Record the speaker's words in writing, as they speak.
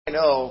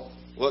know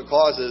what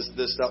causes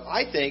this stuff.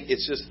 I think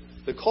it's just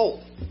the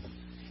cold.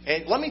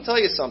 And let me tell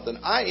you something.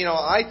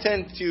 I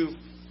tend to,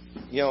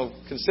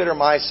 consider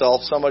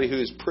myself somebody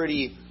who's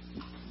pretty,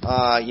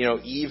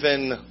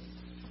 even.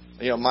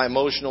 My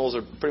emotionals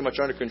are pretty much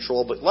under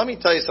control. But let me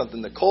tell you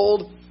something. The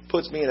cold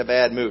puts me in a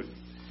bad mood.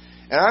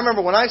 And I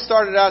remember when I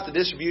started out at the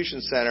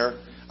distribution center,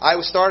 I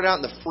was started out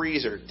in the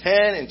freezer, 10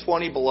 and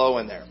 20 below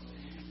in there.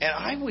 And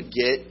I would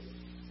get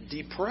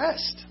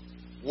depressed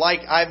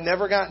like I've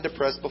never gotten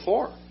depressed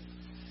before.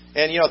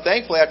 And,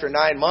 thankfully, after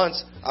 9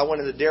 months, I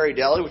went to the Dairy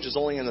Deli, which is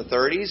only in the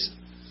 30s.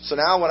 So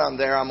now when I'm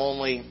there, I'm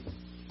only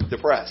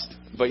depressed.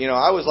 But,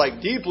 I was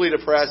like deeply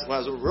depressed when I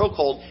was real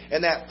cold.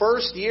 And that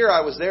first year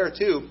I was there,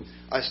 too,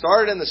 I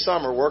started in the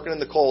summer working in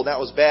the cold. That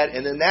was bad.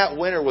 And then that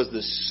winter was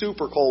the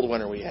super cold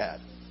winter we had.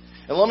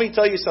 And let me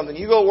tell you something.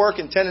 You go work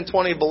in 10 and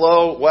 20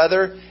 below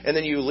weather, and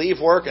then you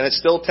leave work, and it's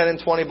still 10 and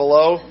 20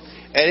 below,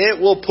 and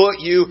it will put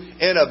you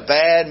in a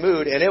bad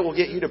mood, and it will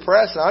get you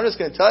depressed. And I'm just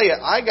going to tell you,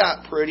 I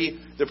got pretty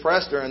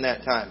depressed during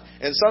that time.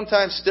 And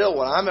sometimes still,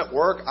 when I'm at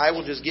work, I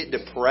will just get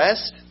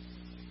depressed,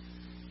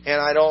 and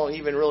I don't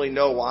even really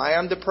know why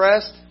I'm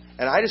depressed,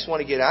 and I just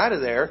want to get out of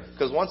there,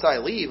 because once I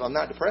leave, I'm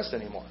not depressed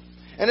anymore.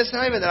 And it's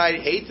not even that I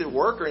hate to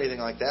work or anything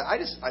like that.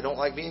 I don't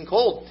like being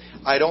cold.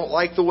 I don't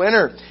like the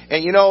winter.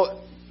 And,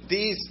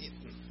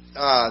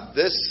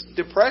 this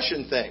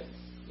depression thing,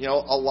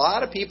 a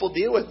lot of people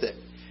deal with it.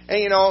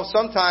 And,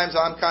 sometimes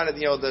I'm kind of,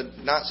 the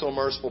not so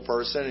merciful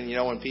person.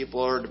 And, when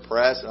people are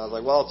depressed, and I was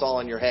like, well, it's all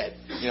in your head.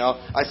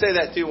 I say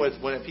that too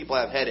when people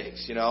have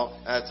headaches, and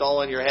it's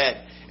all in your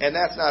head. And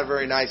that's not a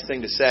very nice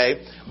thing to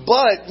say.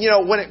 But,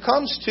 when it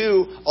comes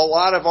to a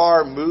lot of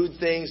our mood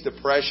things,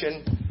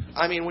 depression,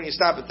 when you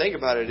stop and think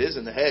about it, it is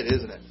in the head,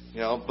 isn't it?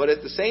 But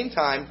at the same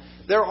time,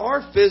 there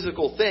are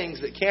physical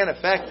things that can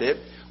affect it.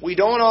 We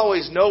don't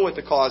always know what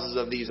the causes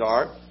of these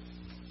are.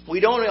 We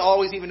don't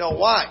always even know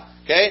why.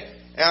 Okay?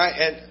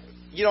 And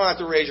you don't have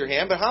to raise your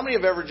hand, but how many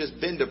have ever just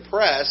been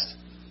depressed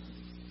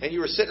and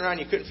you were sitting around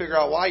and you couldn't figure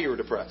out why you were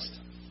depressed?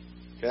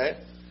 Okay?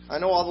 I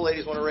know all the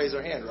ladies want to raise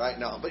their hand right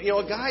now. But,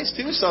 guys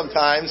too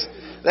sometimes,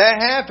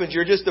 that happens.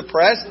 You're just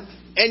depressed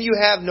and you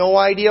have no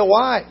idea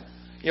why.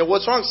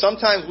 What's wrong?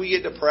 Sometimes we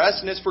get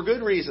depressed, and it's for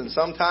good reasons.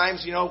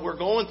 Sometimes, we're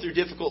going through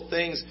difficult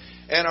things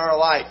in our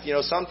life.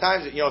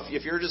 Sometimes,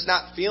 if you're just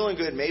not feeling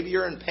good, maybe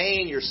you're in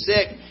pain, you're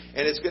sick,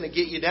 and it's going to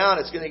get you down.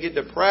 It's going to get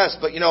depressed.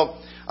 But,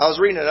 I was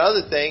reading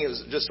another thing. It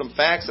was just some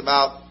facts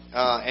about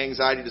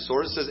anxiety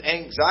disorders. It says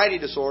anxiety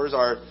disorders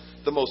are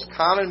the most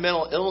common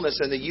mental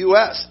illness in the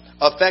U.S.,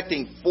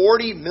 affecting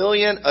 40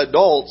 million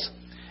adults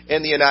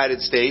in the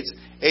United States,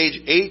 age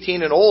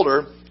 18 and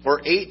older, or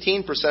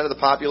 18% of the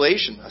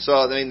population.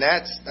 So,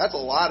 that's a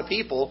lot of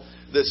people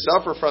that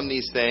suffer from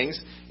these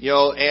things.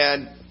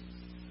 And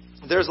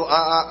there's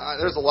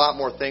a lot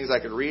more things I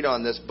could read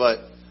on this, but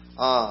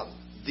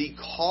the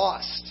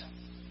cost,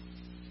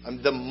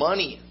 the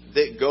money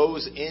that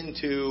goes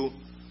into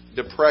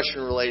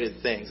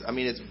depression-related things.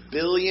 It's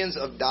billions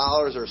of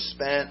dollars are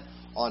spent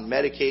on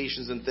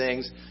medications and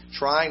things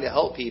trying to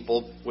help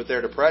people with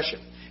their depression.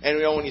 And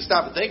when you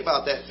stop and think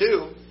about that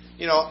too,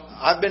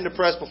 I've been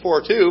depressed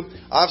before too.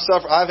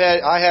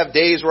 I have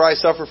days where I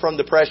suffer from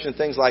depression and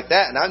things like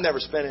that, and I've never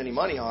spent any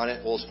money on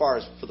it. Well, as far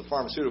as for the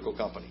pharmaceutical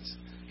companies,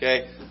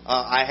 okay,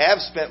 I have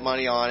spent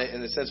money on it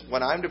in the sense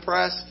when I'm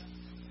depressed.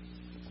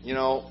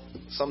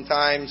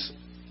 Sometimes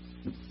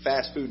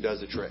fast food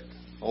does a trick,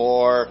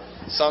 or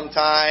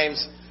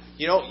sometimes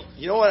you know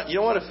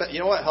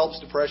what helps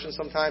depression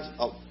sometimes?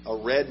 A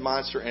Red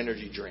Monster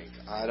energy drink.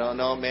 I don't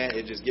know, man.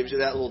 It just gives you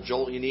that little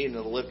jolt you need, and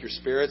it'll lift your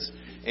spirits.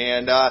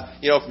 And,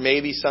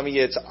 maybe some of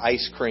you it's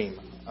ice cream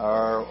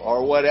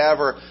or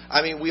whatever.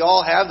 We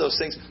all have those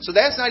things. So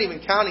that's not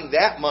even counting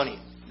that money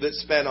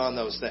that's spent on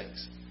those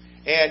things.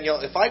 And,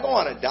 if I go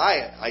on a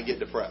diet, I get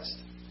depressed.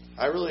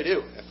 I really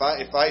do.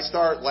 If I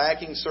start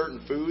lacking certain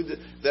food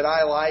that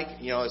I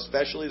like,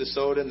 especially the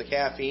soda and the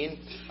caffeine,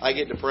 I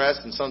get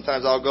depressed, and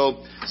sometimes I'll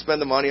go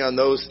spend the money on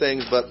those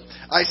things. But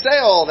I say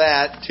all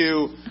that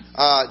to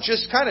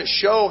just kind of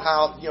show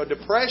how,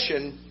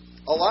 depression,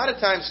 a lot of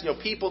times,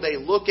 people, they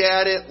look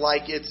at it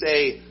like it's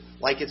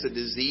a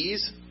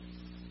disease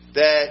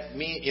that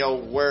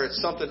where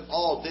it's something,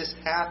 this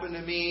happened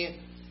to me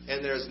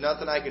and there's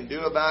nothing I can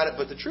do about it.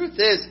 But the truth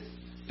is,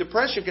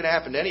 depression can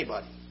happen to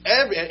anybody.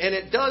 And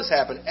it does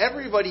happen.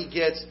 Everybody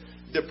gets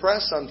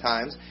depressed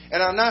sometimes.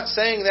 And I'm not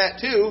saying that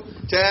too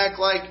to act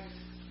like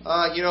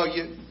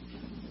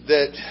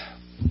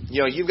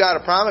you've got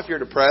a problem if you're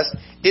depressed.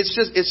 It's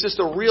just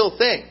a real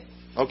thing.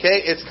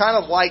 Okay? It's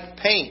kind of like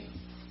pain.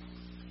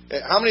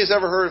 How many has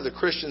ever heard of the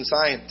Christian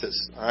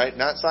Scientists? All right,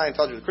 not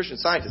Scientology, the Christian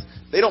Scientists.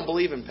 They don't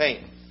believe in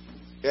pain.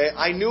 Okay,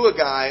 I knew a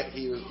guy.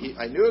 He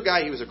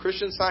was a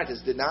Christian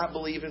Scientist. Did not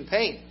believe in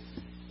pain.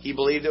 He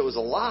believed it was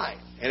a lie,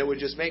 and it would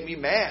just make me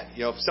mad.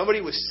 If somebody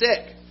was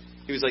sick,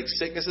 he was like,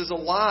 sickness is a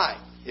lie.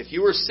 If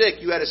you were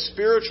sick, you had a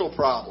spiritual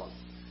problem,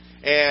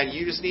 and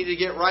you just need to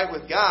get right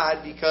with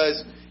God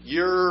because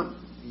your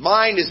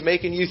mind is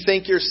making you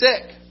think you're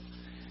sick.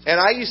 And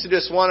I used to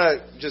just want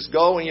to just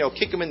go and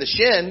kick him in the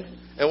shin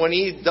And when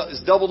he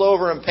is doubled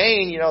over in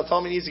pain, tell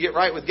him he needs to get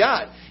right with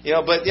God.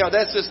 But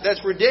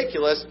that's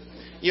ridiculous.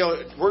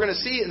 We're going to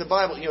see it in the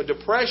Bible.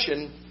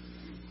 Depression,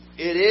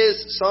 it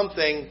is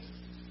something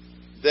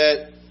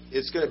that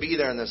it's going to be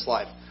there in this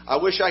life. I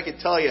wish I could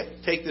tell you,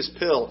 take this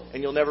pill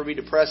and you'll never be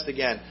depressed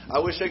again. I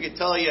wish I could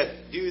tell you,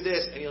 do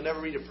this and you'll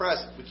never be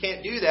depressed. We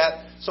can't do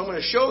that. So I'm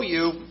going to show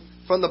you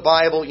from the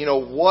Bible,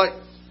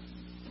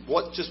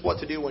 what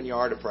to do when you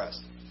are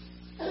depressed.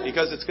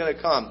 Because it's going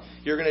to come.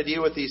 You're going to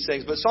deal with these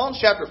things. But Psalms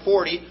chapter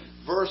 40,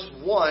 verse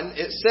 1,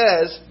 it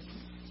says,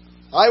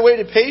 I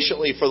waited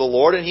patiently for the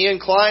Lord, and He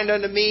inclined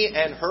unto me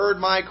and heard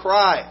my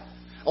cry.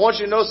 I want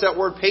you to notice that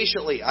word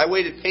patiently. I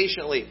waited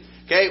patiently.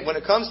 Okay, when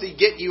it comes to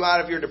get you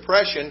out of your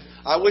depression,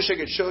 I wish I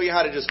could show you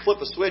how to just flip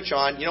a switch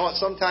on. You know what?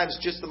 Sometimes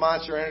just the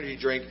Monster Energy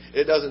drink,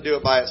 it doesn't do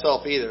it by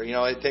itself either.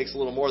 It takes a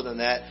little more than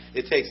that.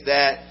 It takes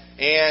that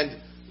and,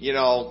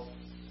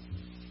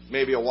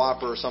 maybe a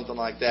Whopper or something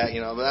like that.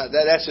 But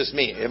that's just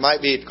me. It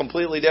might be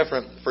completely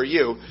different for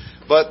you.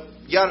 But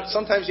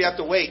sometimes you have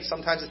to wait.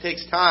 Sometimes it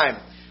takes time.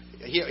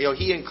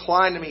 He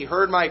inclined to me,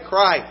 heard my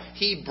cry.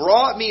 He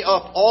brought me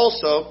up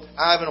also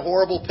out of an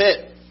horrible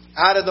pit,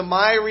 out of the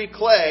miry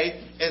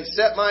clay, and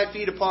set my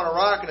feet upon a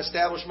rock and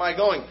established my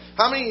going.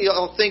 How many of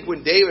y'all think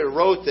when David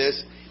wrote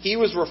this, he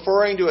was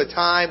referring to a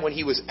time when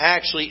he was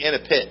actually in a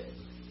pit?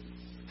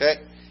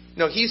 Okay?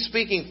 No, he's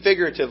speaking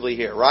figuratively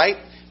here, right?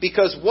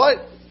 Because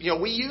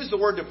we use the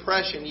word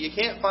depression. You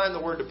can't find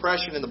the word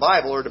depression in the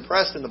Bible or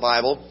depressed in the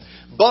Bible.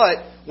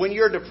 But when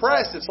you're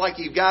depressed, it's like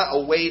you've got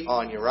a weight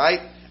on you,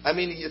 right? I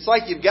mean, it's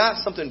like you've got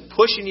something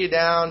pushing you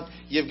down.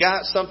 You've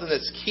got something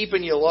that's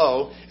keeping you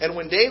low. And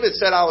when David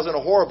said, I was in a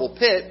horrible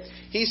pit,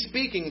 he's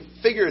speaking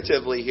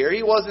figuratively here.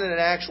 He wasn't in an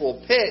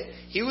actual pit.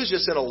 He was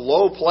just in a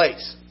low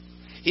place.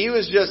 He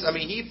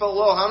he felt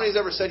low. How many's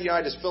ever said,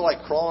 I just feel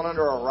like crawling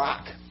under a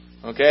rock?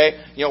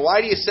 Okay?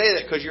 Why do you say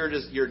that? Because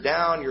you're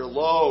down, you're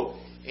low,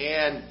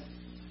 and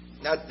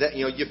not that,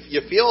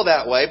 you feel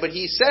that way. But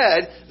he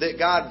said that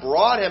God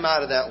brought him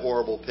out of that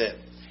horrible pit.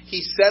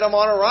 He set him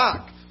on a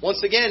rock.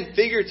 Once again,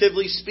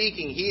 figuratively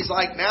speaking,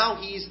 now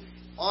he's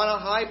on a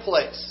high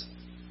place.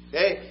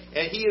 Okay?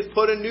 And He has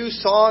put a new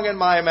song in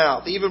my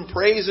mouth, even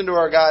praise unto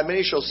our God.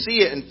 Many shall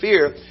see it and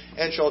fear,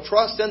 and shall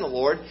trust in the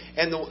Lord.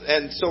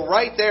 And so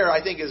right there,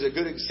 I think, is a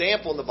good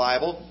example in the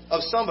Bible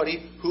of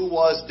somebody who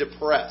was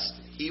depressed.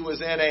 He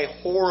was in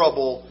a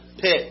horrible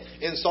pit.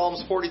 In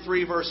Psalms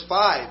 43, verse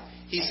 5,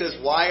 he says,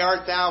 Why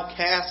art thou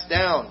cast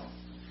down,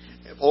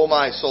 O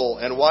my soul?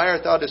 And why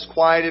art thou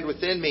disquieted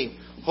within me?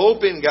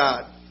 Hope in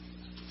God.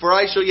 For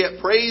I shall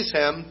yet praise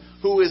Him,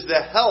 who is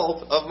the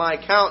health of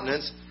my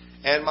countenance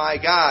and my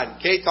God.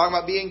 Okay, talking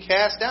about being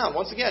cast down.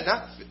 Once again,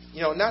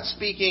 not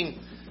speaking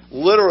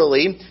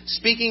literally,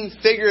 speaking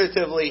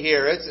figuratively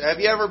here. Have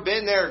you ever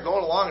been there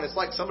going along and it's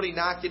like somebody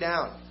knocked you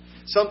down?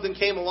 Something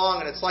came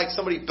along and it's like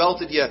somebody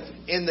belted you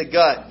in the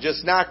gut,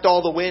 just knocked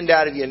all the wind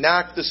out of you,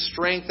 knocked the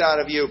strength out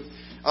of you.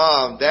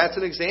 That's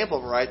an example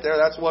of it right there.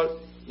 That's what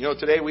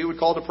today we would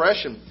call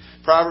depression.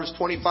 Proverbs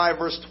 25,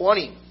 verse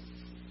 20.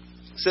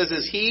 Says,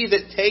 As he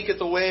that taketh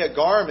away a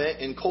garment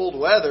in cold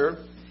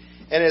weather,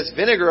 and as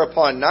vinegar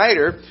upon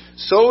nitre,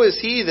 so is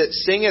he that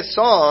singeth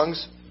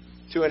songs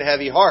to an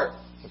heavy heart.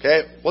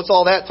 Okay, what's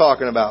all that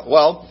talking about?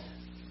 Well,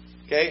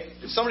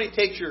 if somebody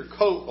takes your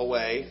coat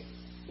away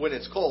when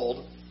it's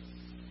cold,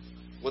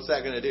 what's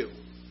that going to do?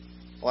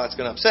 Well, that's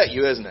going to upset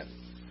you, isn't it?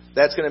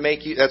 That's going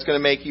to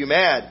make you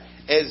mad.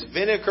 As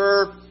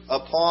vinegar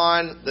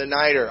upon the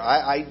nitre.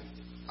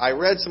 I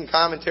read some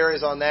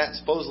commentaries on that.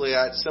 Supposedly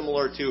that's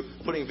similar to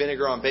putting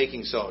vinegar on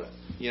baking soda.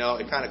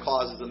 It kind of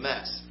causes a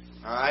mess.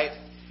 All right?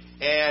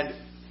 And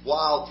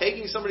while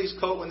taking somebody's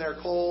coat when they're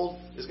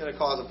cold is going to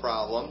cause a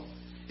problem,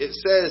 it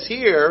says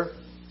here,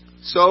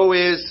 so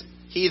is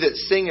he that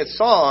singeth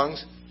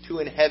songs to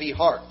an heavy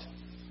heart.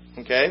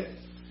 Okay?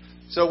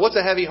 So what's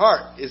a heavy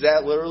heart? Is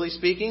that literally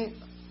speaking?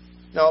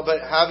 No,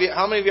 but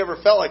how many of you ever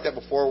felt like that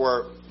before,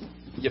 where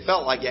you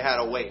felt like you had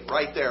a weight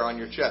right there on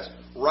your chest,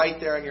 right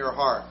there in your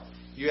heart?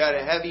 You had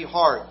a heavy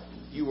heart.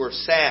 You were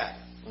sad.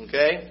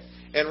 Okay?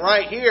 And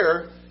right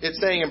here, it's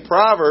saying in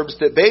Proverbs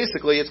that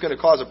basically it's going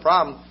to cause a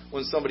problem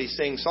when somebody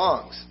sings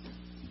songs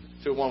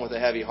to one with a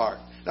heavy heart.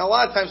 Now, a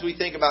lot of times we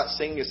think about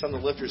singing as something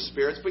to lift your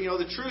spirits, but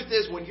the truth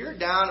is, when you're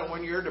down and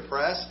when you're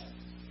depressed,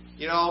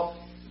 you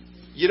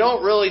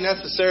don't really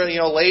necessarily,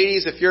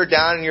 ladies, if you're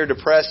down and you're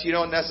depressed, you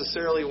don't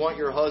necessarily want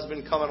your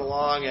husband coming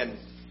along and,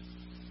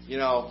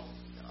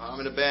 I'm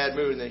in a bad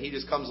mood, and then he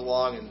just comes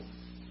along and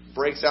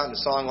breaks out in a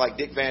song like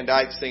Dick Van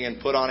Dyke singing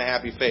Put on a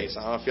Happy Face.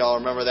 I don't know if y'all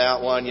remember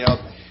that one,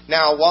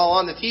 Now, while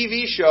on the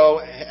TV show,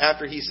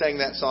 after he sang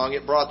that song,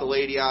 it brought the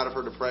lady out of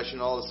her depression.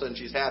 All of a sudden,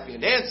 she's happy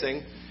and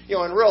dancing.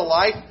 In real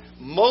life,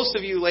 most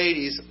of you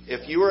ladies,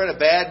 if you were in a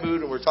bad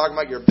mood and we're talking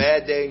about your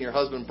bad day and your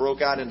husband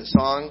broke out into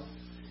song,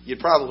 you'd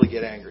probably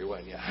get angry,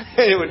 wouldn't you?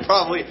 It would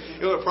probably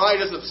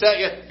just upset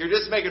you. You're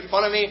just making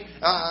fun of me.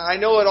 I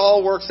know it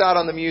all works out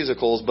on the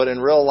musicals, but in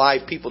real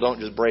life, people don't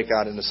just break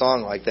out into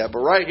song like that. But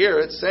right here,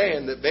 it's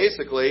saying that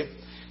basically,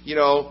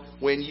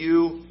 when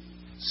you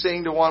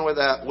sing to one with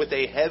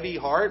a heavy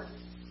heart,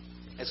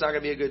 It's not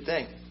going to be a good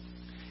thing.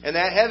 And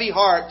that heavy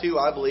heart, too,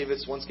 I believe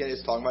it's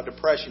talking about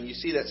depression. You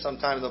see that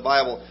sometime in the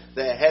Bible,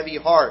 that heavy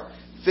heart,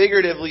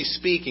 figuratively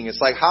speaking.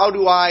 It's like, how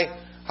do I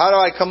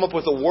come up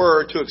with a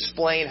word to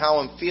explain how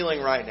I'm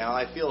feeling right now?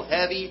 I feel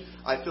heavy.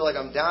 I feel like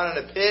I'm down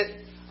in a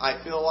pit.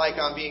 I feel like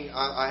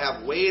I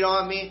have weight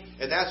on me.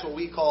 And that's what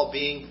we call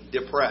being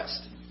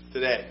depressed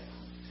today.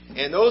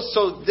 And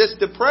so this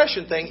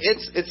depression thing,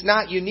 it's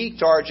not unique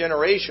to our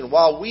generation.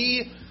 While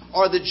we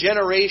are the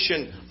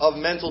generation of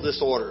mental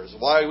disorders,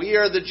 while we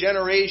are the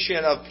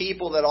generation of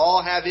people that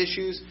all have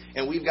issues,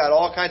 and we've got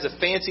all kinds of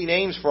fancy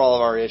names for all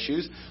of our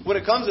issues, when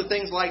it comes to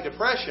things like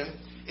depression,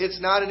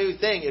 it's not a new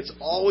thing. It's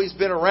always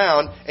been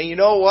around. And you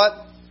know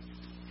what?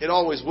 It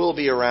always will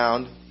be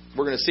around.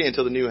 We're going to see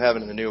until the new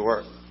heaven and the new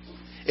earth.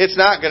 It's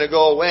not going to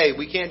go away.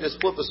 We can't just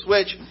flip a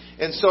switch.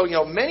 And so,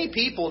 many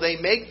people, they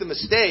make the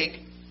mistake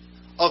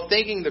of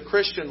thinking the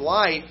Christian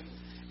life,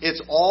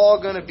 it's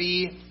all going to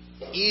be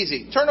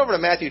easy. Turn over to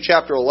Matthew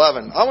chapter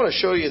 11. I want to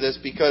show you this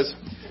because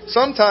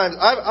sometimes,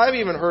 I've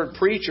even heard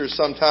preachers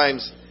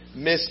sometimes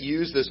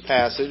misuse this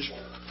passage.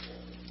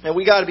 And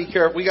we got to be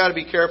careful. We got to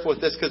be careful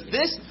with this because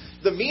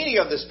the meaning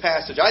of this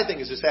passage, I think,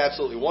 is just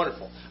absolutely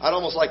wonderful. I'd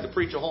almost like to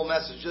preach a whole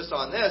message just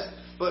on this.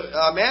 But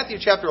Matthew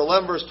chapter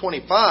 11, verse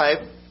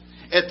 25,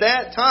 at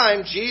that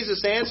time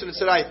Jesus answered and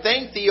said, I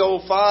thank thee, O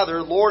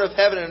Father, Lord of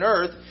heaven and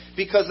earth,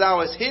 because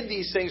thou hast hid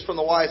these things from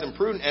the wise and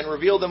prudent and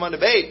revealed them unto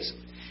babes.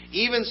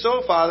 Even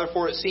so, Father,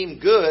 for it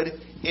seemed good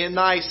in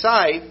thy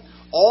sight.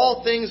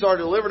 All things are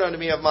delivered unto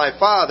me of my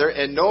Father,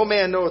 and no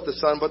man knoweth the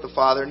Son but the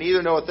Father,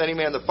 neither knoweth any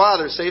man the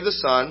Father save the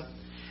Son,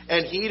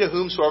 and he to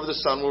whomsoever the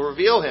Son will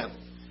reveal him.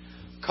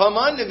 Come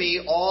unto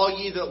me, all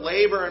ye that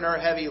labor and are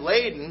heavy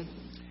laden,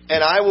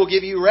 and I will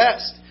give you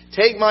rest.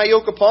 Take my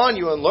yoke upon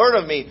you and learn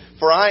of me,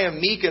 for I am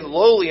meek and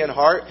lowly in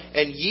heart,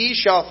 and ye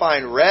shall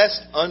find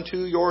rest unto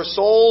your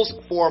souls,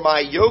 for my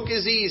yoke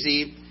is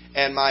easy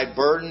and my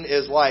burden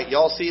is light.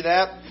 Y'all see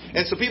that?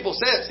 And so people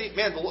say,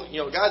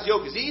 God's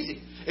yoke is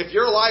easy. If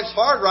your life's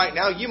hard right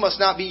now, you must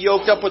not be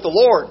yoked up with the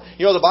Lord.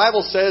 The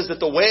Bible says that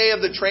the way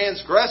of the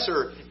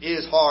transgressor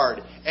is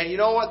hard. And you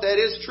know what? That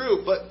is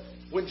true. But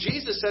when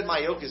Jesus said, my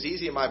yoke is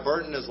easy and my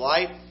burden is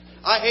light,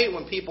 I hate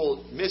when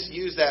people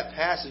misuse that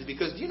passage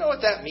because do you know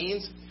what that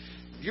means?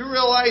 You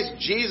realize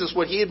Jesus,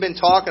 what He had been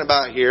talking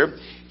about here,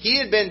 He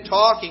had been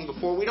talking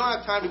before. We don't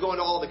have time to go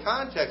into all the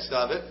context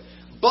of it.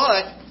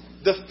 But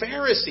the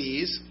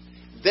Pharisees,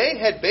 they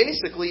had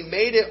basically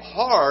made it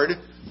hard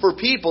for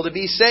people to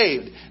be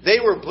saved. They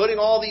were putting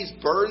all these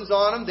burdens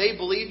on them. They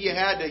believed you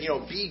had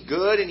to, be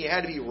good and you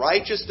had to be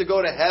righteous to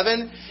go to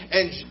heaven.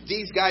 And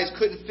these guys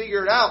couldn't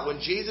figure it out. When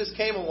Jesus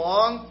came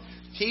along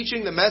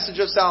teaching the message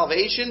of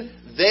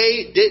salvation,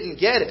 they didn't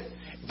get it.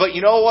 But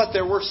you know what?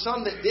 There were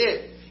some that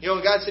did.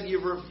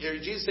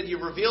 Jesus said,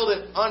 you've revealed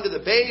it unto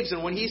the babes.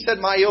 And when He said,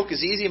 my yoke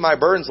is easy, my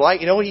burden's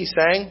light, you know what He's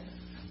saying?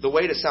 The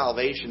way to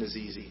salvation is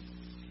easy.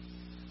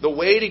 The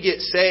way to get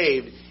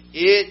saved,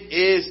 it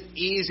is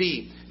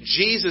easy.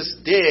 Jesus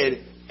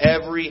did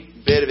every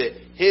bit of it.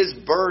 His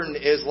burden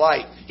is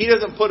light. He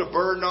doesn't put a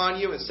burden on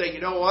you and say, you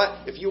know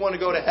what? If you want to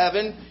go to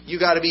heaven, you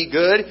got to be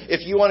good.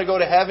 If you want to go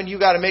to heaven, you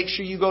got to make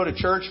sure you go to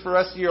church for the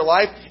rest of your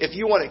life. If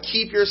you want to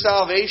keep your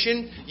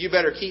salvation, you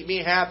better keep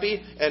me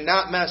happy and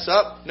not mess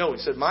up. No, He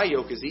said, my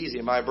yoke is easy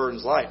and my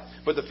burden's light.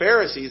 But the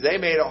Pharisees, they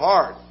made it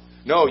hard.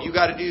 No, you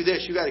got to do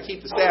this. You got to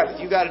keep the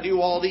Sabbath. You got to do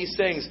all these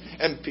things.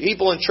 And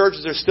people in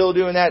churches are still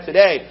doing that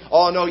today.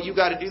 Oh, no, you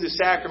got to do the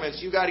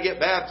sacraments. You got to get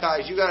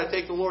baptized. You got to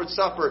take the Lord's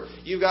Supper.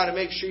 You got to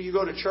make sure you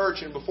go to church.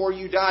 And before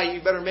you die,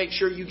 you better make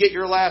sure you get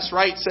your last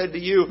rites said to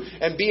you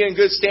and be in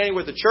good standing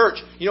with the church.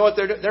 You know what?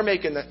 They're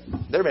making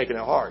it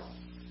hard.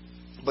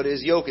 But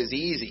His yoke is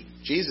easy.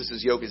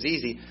 Jesus' yoke is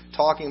easy,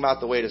 talking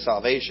about the way to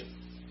salvation.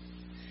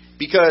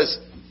 Because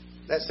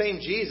that same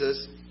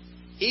Jesus,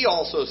 He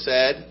also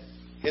said,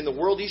 in the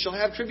world ye shall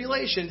have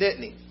tribulation,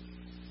 didn't He?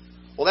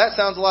 Well, that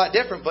sounds a lot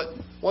different, but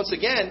once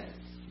again,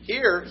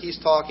 here He's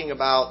talking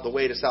about the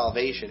way to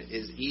salvation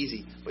is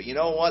easy. But you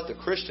know what? The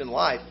Christian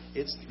life,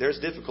 there's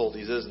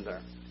difficulties, isn't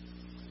there?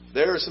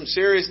 There are some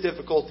serious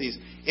difficulties.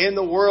 In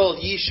the world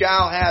ye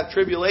shall have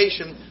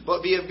tribulation,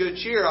 but be of good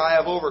cheer. I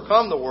have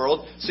overcome the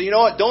world. So you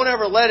know what? Don't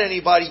ever let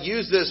anybody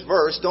use this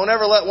verse. Don't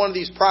ever let one of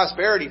these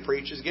prosperity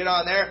preachers get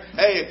on there.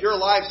 Hey, if your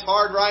life's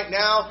hard right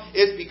now,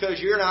 it's because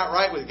you're not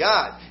right with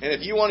God. And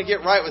if you want to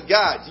get right with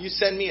God, you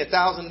send me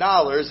 $1,000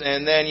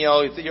 and then,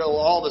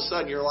 all of a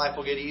sudden your life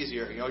will get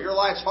easier. Your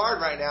life's hard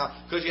right now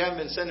because you haven't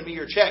been sending me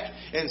your check.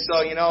 And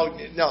so,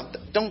 no,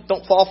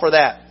 don't fall for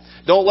that.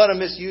 Don't let them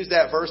misuse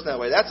that verse in that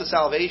way. That's a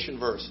salvation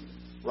verse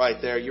right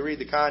there. You read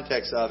the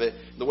context of it.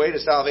 The way to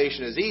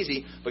salvation is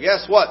easy. But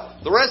guess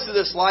what? The rest of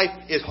this life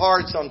is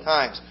hard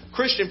sometimes.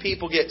 Christian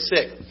people get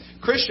sick.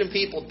 Christian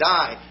people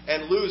die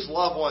and lose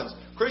loved ones.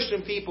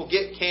 Christian people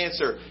get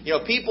cancer.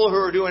 People who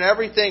are doing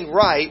everything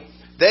right,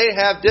 they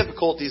have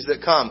difficulties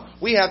that come.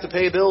 We have to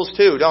pay bills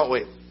too, don't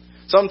we?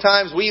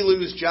 Sometimes we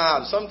lose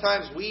jobs.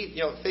 Sometimes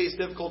we face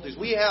difficulties.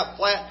 We have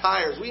flat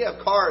tires. We have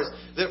cars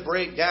that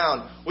break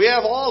down. We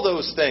have all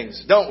those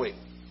things, don't we?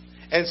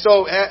 And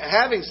so,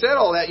 having said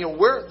all that,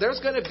 there's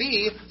going to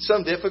be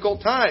some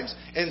difficult times.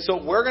 And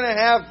so we're going to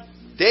have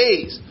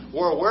days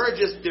where we're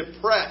just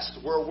depressed,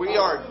 where we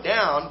are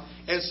down.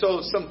 And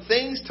so some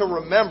things to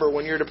remember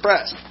when you're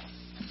depressed,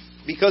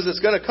 because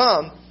it's going to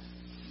come,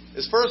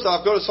 is first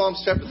off, go to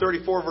Psalms chapter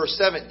 34, verse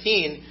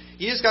 17.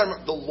 You just got to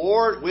remember, the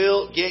Lord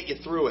will get you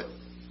through it.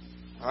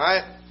 All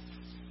right?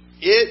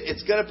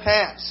 It's going to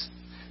pass.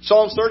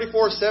 Psalms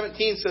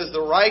 34:17 says,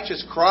 the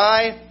righteous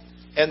cry,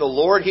 and the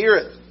Lord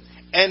heareth,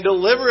 and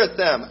delivereth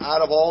them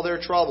out of all their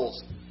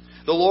troubles.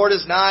 The Lord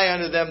is nigh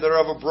unto them that are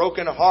of a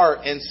broken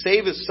heart, and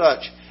saveth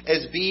such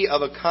as be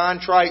of a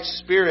contrite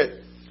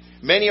spirit.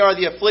 Many are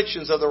the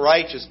afflictions of the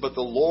righteous, but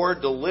the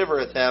Lord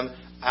delivereth him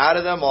out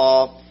of them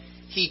all.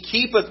 He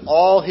keepeth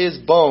all his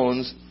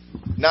bones,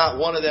 not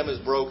one of them is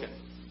broken.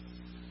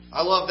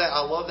 I love that.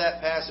 I love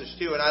that passage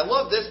too. And I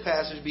love this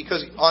passage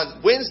because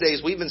on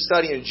Wednesdays we've been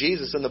studying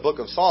Jesus in the book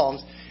of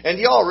Psalms. And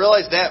do you all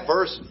realize that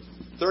verse,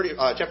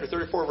 chapter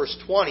 34, verse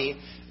 20,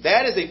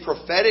 that is a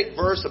prophetic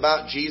verse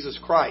about Jesus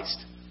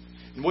Christ.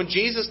 When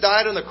Jesus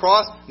died on the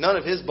cross, none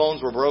of his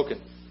bones were broken.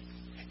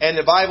 And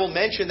the Bible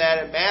mentioned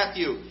that in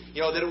Matthew,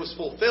 that it was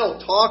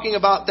fulfilled, talking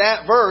about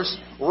that verse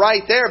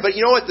right there. But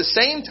at the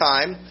same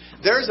time,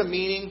 there's a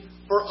meaning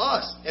for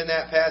us in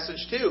that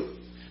passage too.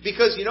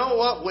 Because you know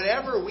what?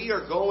 Whenever we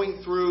are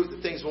going through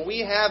the things, when we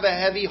have a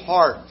heavy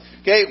heart,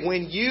 okay,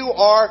 when you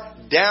are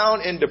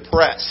down and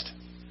depressed,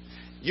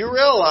 you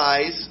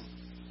realize,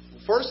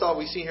 first of all,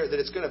 we see here that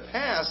it's going to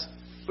pass,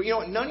 but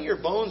none of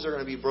your bones are going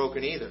to be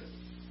broken either.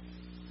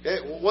 Okay,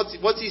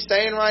 what's he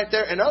saying right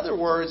there? In other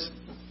words,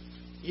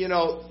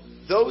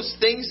 those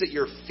things that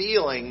you're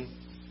feeling,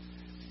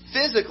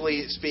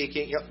 physically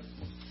speaking,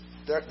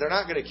 they're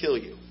not going to kill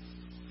you.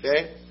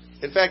 Okay?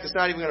 In fact, it's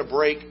not even going to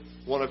break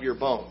one of your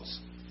bones.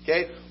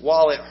 Okay?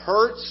 While it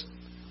hurts,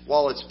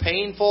 while it's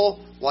painful,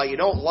 while you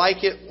don't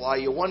like it, while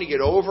you want to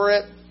get over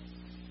it,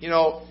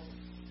 you're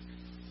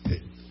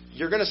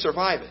going to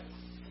survive it.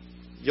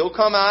 You'll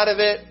come out of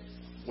it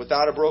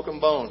without a broken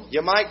bone.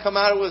 You might come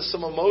out of it with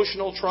some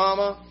emotional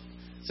trauma.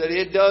 Said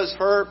it does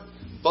hurt,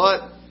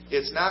 but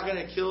it's not going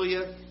to kill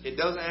you. It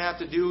doesn't have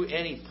to do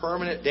any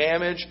permanent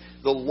damage.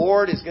 The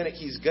Lord He's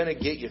going to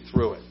get you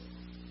through it.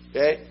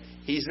 Okay?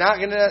 He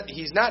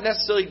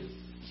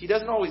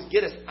doesn't always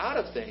get us out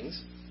of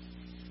things,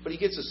 but He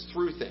gets us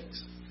through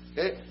things.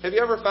 Okay? Have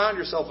you ever found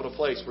yourself in a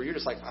place where you're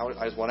just like,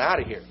 I just want out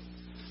of here?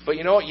 But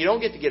you know what? You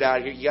don't get to get out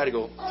of here. You got to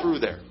go through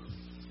there.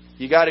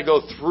 You got to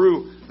go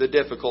through the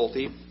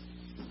difficulty,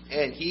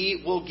 and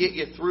He will get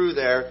you through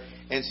there.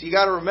 And so you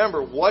got to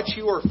remember, what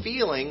you are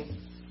feeling,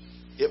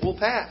 it will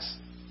pass.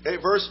 Okay?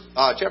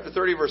 Chapter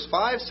 30, verse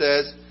 5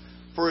 says,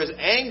 for His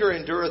anger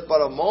endureth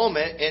but a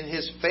moment, and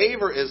His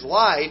favor is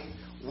life.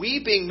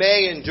 Weeping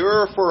may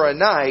endure for a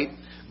night,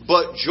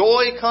 but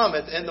joy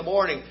cometh in the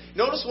morning.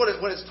 Notice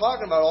when it's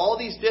talking about all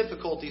these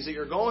difficulties that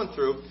you're going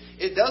through,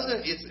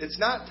 it's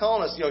not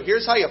telling us,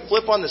 here's how you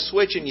flip on the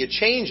switch and you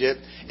change it.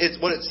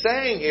 It's what it's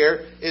saying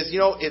here is,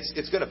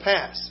 it's going to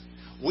pass.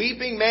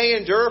 Weeping may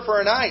endure for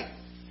a night.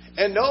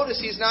 And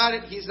notice he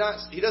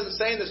doesn't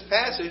say in this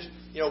passage,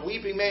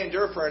 weeping may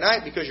endure for a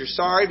night because you're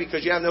sorry,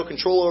 because you have no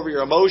control over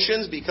your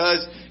emotions,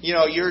 because,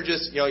 you're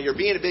just, you're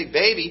being a big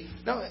baby.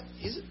 No,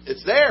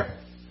 it's there.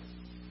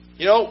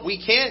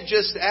 We can't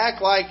just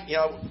act like,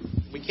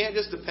 we can't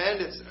just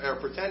pretend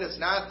it's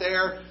not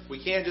there.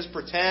 We can't just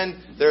pretend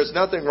there's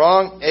nothing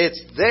wrong.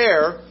 It's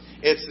there.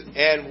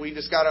 And we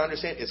just got to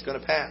understand it's going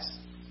to pass.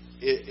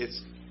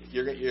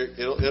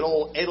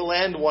 It'll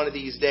end one of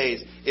these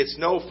days. It's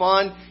no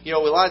fun. A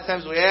lot of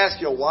times we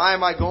ask, why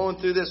am I going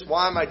through this?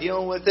 Why am I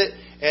dealing with it?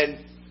 And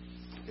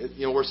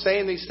we're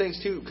saying these things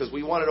too because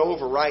we want it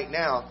over right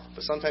now.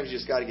 But sometimes you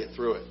just got to get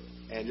through it.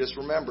 And just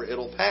remember,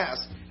 it'll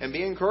pass. And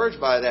be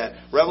encouraged by that.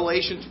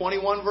 Revelation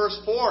 21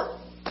 verse 4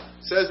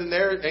 says in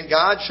there, and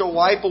God shall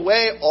wipe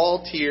away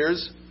all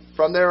tears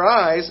from their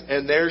eyes,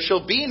 and there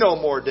shall be no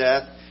more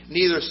death,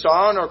 neither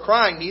sorrow nor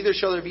crying, neither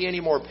shall there be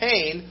any more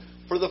pain,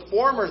 for the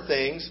former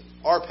things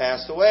are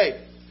passed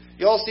away.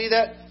 You all see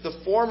that? The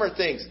former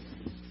things.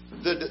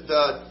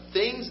 The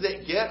things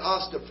that get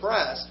us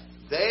depressed,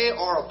 they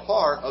are a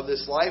part of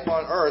this life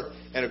on earth.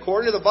 And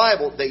according to the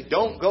Bible, they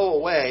don't go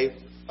away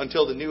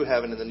until the new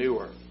heaven and the new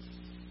earth.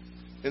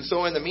 And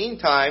so in the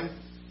meantime,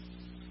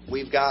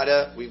 we've got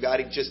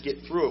to just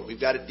get through it.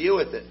 We've got to deal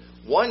with it.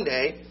 One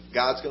day,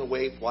 God's going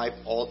to wipe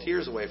all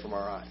tears away from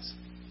our eyes.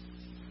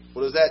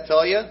 What does that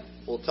tell you?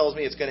 Well, it tells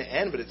me it's going to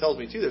end, but it tells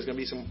me too there's going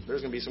to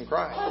be some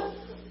crying.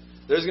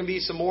 There's going to be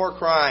some more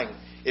crying.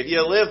 If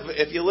you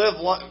live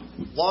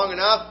long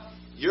enough,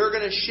 you're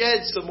going to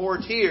shed some more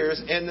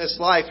tears in this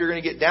life. You're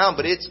going to get down,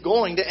 but it's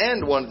going to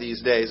end one of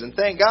these days. And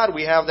thank God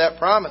we have that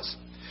promise.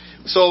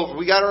 So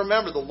we got to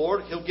remember the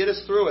Lord, He'll get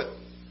us through it.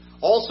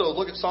 Also,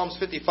 look at Psalms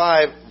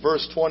 55,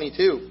 verse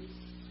 22.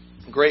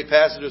 Great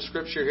passage of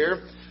Scripture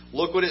here.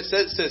 Look what it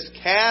says. It says,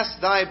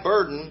 cast thy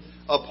burden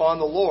upon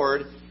the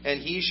Lord, and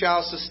He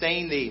shall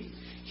sustain thee.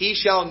 He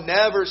shall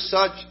never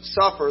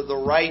suffer the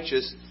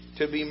righteous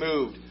to be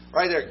moved.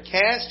 Right there.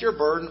 Cast your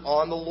burden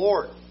on the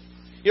Lord.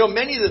 You know,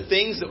 many of the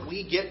things that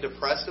we get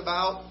depressed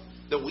about,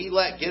 that we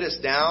let get us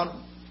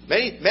down,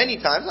 many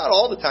times, not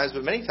all the times,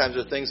 but many times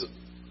are things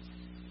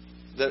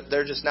that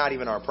they're just not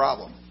even our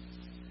problem.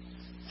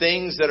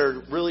 Things that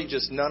are really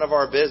just none of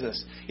our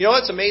business. You know,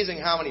 it's amazing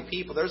how many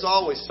people, there's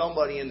always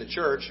somebody in the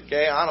church,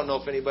 okay? I don't know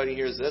if anybody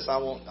hears this. I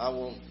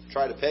won't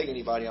try to peg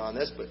anybody on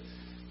this, but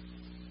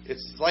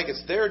it's like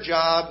it's their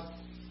job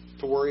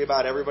to worry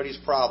about everybody's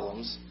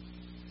problems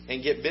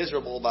and get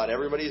miserable about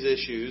everybody's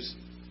issues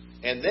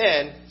and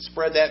then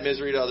spread that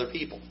misery to other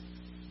people.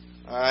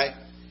 All right?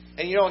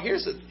 And you know,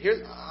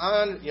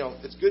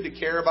 it's good to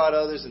care about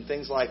others and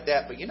things like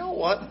that, but you know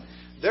what?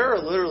 There are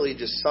literally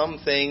just some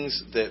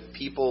things that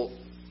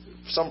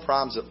some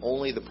problems that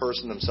only the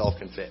person themselves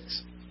can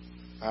fix.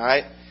 All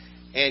right?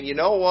 And you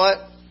know what?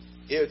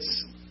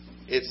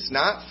 It's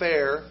not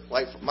fair,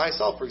 like for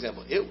myself, for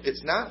example,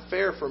 it's not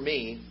fair for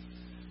me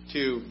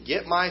to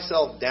get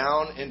myself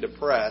down and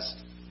depressed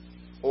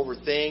over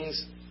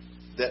things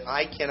that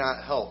I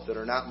cannot help, that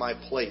are not my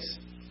place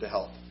to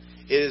help.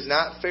 It is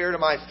not fair to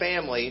my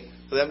family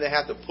for them to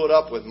have to put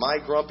up with my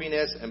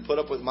grumpiness and put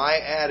up with my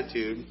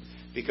attitude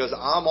because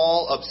I'm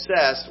all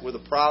obsessed with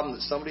a problem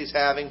that somebody's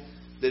having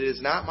that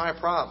is not my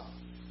problem.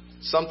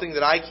 Something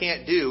that I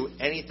can't do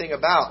anything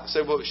about.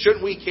 So, well,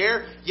 shouldn't we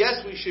care?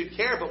 Yes, we should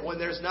care, but when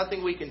there's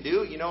nothing we can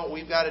do, you know what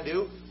we've got to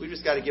do? We've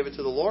just got to give it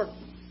to the Lord.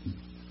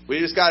 We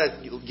just got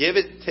to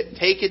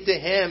take it to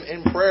Him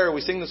in prayer.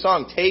 We sing the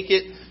song, take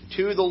it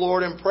to the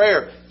Lord in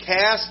prayer.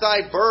 Cast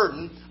thy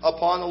burden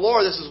upon the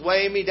Lord. This is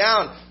weighing me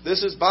down.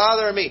 This is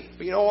bothering me.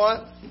 But you know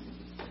what?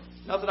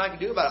 Nothing I can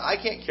do about it.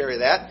 I can't carry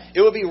that.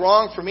 It would be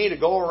wrong for me to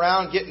go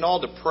around getting all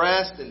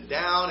depressed and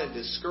down and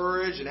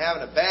discouraged and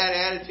having a bad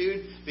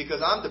attitude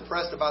because I'm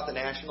depressed about the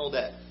national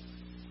debt.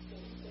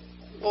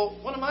 Well,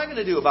 what am I going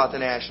to do about the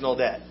national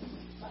debt?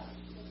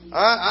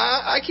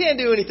 I can't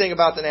do anything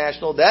about the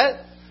national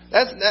debt.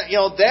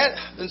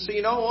 And so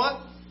you know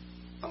what?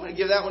 I'm going to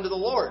give that one to the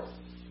Lord.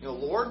 You know,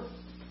 Lord,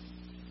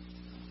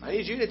 I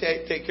need you to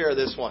take care of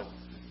this one.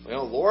 You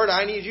know, Lord,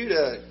 I need you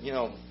to,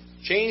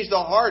 change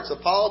the hearts of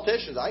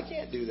politicians. I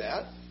can't do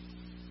that.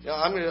 You know,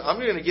 I'm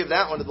going to give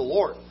that one to the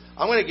Lord.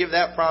 I'm going to give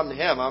that problem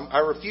to Him. I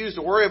refuse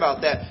to worry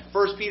about that.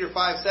 1 Peter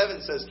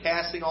 5:7 says,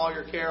 casting all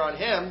your care on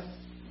Him,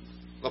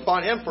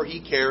 upon Him, for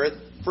He careth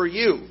for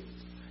you.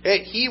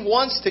 Okay, He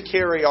wants to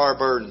carry our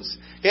burdens.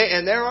 Okay,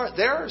 and there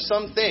are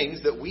some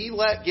things that we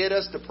let get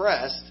us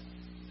depressed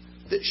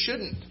that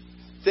shouldn't.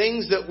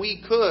 Things that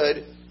we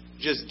could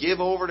just give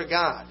over to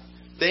God.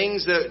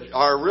 Things that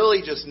are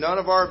really just none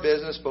of our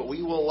business, but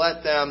we will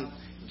let them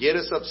get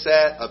us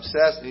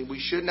obsessed. And we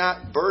should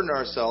not burden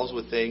ourselves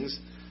with things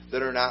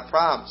that are not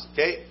problems.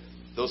 Okay?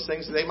 Those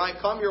things, they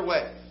might come your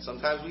way.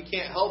 Sometimes we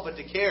can't help but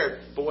to care.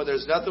 But when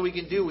there's nothing we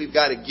can do, we've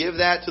got to give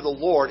that to the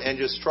Lord and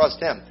just trust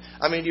Him.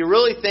 I mean, do you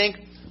really think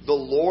the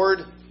Lord,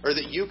 or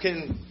that you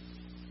can,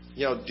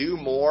 do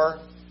more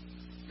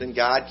than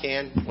God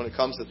can when it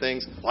comes to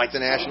things like the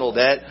national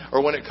debt,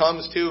 or when it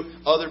comes to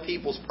other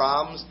people's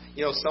problems,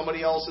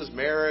 somebody else's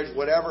marriage,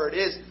 whatever it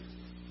is?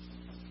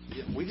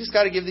 We just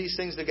got to give these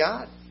things to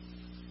God.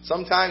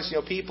 Sometimes,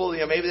 people,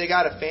 maybe they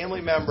got a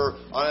family member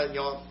on,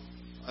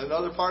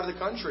 another part of the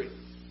country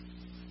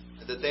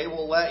that they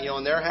will let,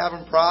 and they're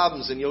having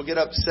problems, and you'll get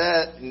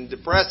upset and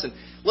depressed. And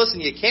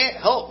listen, you can't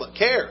help but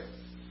care.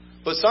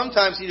 But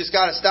sometimes you just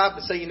got to stop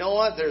and say, you know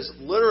what? There's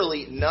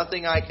literally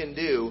nothing I can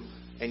do,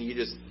 and you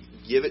just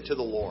give it to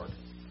the Lord.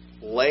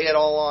 Lay it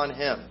all on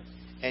Him.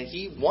 And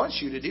He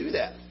wants you to do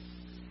that.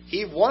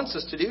 He wants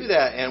us to do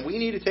that, and we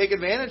need to take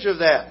advantage of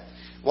that.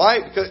 Why?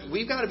 Because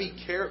we've got to be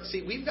careful.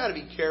 See, we've got to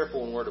be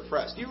careful when we're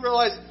depressed. You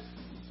realize,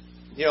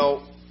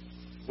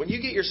 when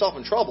you get yourself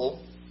in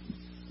trouble,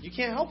 you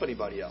can't help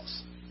anybody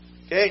else.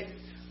 Okay?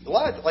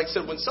 Like I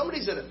said, when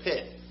somebody's in a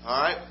pit,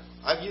 all right,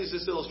 I've used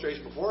this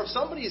illustration before. If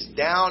somebody's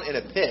down in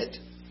a pit,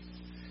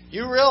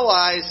 you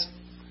realize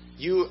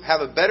you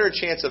have a better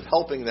chance of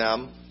helping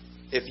them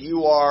if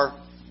you are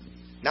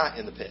not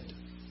in the pit.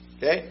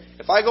 Okay?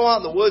 If I go out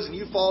in the woods and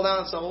you fall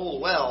down in some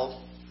old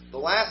well, the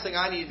last thing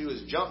I need to do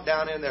is jump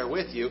down in there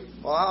with you.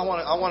 Well, I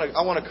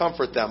want to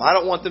comfort them. I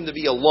don't want them to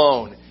be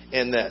alone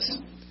in this.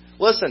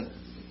 Listen,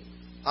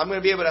 I'm going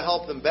to be able to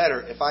help them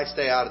better if I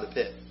stay out of the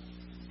pit.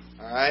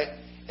 All right?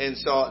 And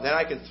so then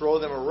I can throw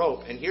them a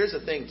rope. And here's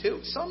the thing,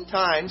 too.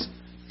 Sometimes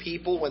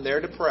people, when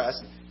they're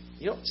depressed,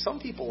 some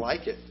people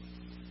like it.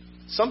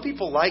 Some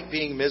people like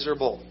being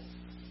miserable.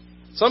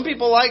 Some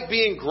people like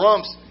being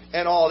grumps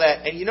and all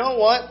that. And you know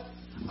what?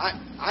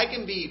 I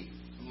can be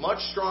much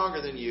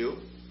stronger than you.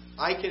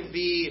 I can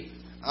be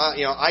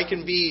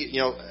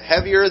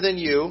heavier than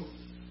you.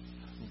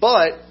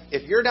 But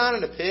if you're down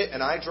in a pit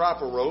and I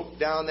drop a rope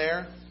down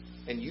there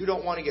and you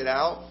don't want to get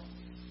out,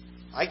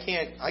 I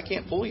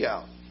can't pull you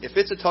out. If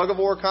it's a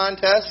tug-of-war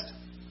contest,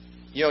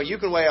 you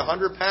can weigh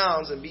 100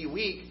 pounds and be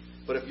weak.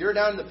 But if you're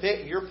down in the pit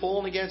and you're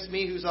pulling against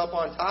me who's up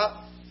on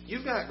top,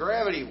 you've got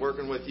gravity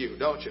working with you,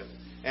 don't you?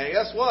 And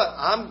guess what?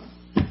 I'm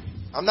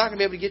not going to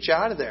be able to get you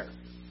out of there.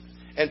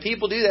 And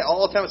people do that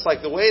all the time. It's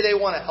like the way they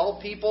want to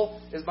help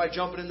people is by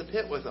jumping in the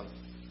pit with them.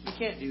 You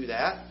can't do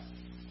that.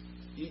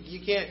 You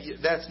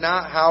can't. That's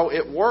not how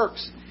it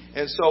works.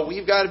 And so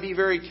we've got to be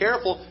very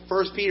careful.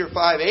 1 Peter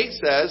 5:8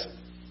 says,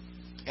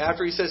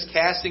 after he says,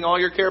 casting all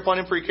your care upon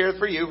him, for he careth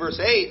for you, verse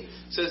 8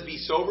 says, be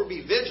sober,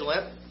 be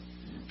vigilant,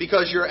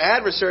 because your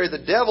adversary, the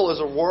devil, is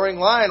a roaring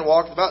lion,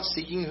 walketh about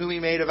seeking whom he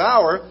may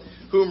devour,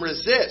 whom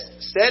resist,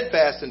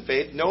 steadfast in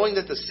faith, knowing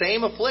that the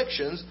same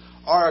afflictions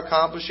are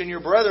accomplished in your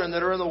brethren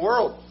that are in the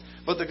world.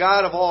 But the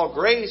God of all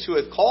grace, who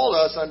hath called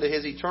us unto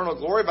his eternal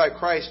glory by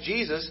Christ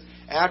Jesus,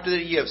 after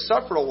that ye have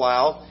suffered a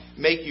while,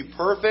 make you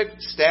perfect,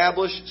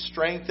 establish,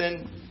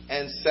 strengthen,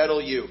 and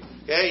settle you.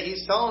 Okay,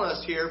 he's telling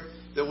us here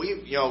that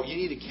you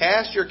need to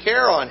cast your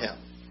care on him.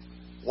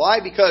 Why?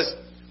 Because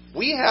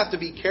we have to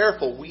be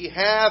careful. We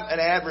have an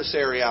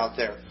adversary out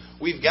there.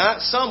 We've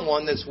got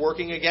someone that's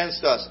working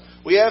against us.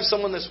 We have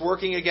someone that's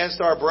working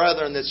against our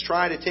brethren, that's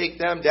trying to take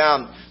them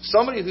down.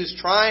 Somebody who's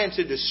trying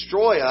to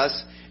destroy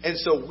us. And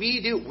so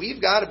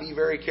we've got to be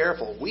very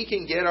careful. We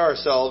can get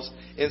ourselves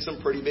in some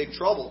pretty big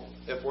trouble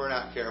if we're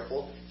not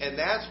careful. And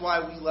that's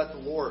why we let the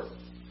Lord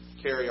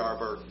carry our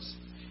burdens.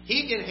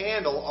 He can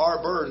handle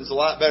our burdens a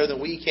lot better than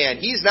we can.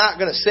 He's not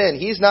going to sin.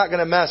 He's not going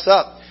to mess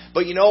up.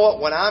 But you know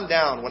what? When I'm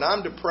down, when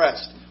I'm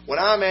depressed, when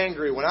I'm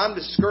angry, when I'm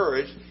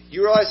discouraged,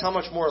 you realize how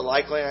much more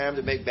likely I am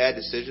to make bad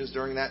decisions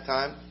during that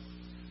time?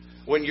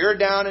 When you're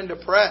down and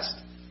depressed,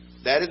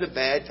 that is a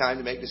bad time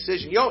to make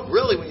decisions. You don't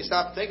really, when you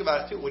stop to think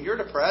about it too, when you're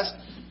depressed,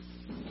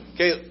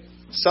 okay,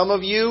 some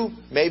of you,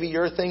 maybe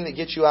your thing that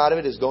gets you out of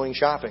it is going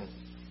shopping.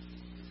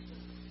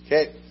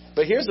 Okay,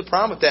 but here's the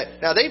problem with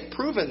that. Now, they've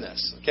proven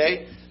this,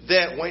 okay,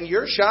 that when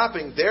you're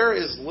shopping, there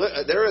is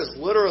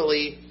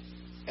literally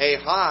a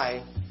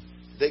high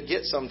that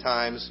gets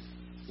sometimes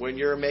when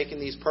you're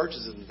making these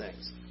purchases and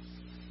things.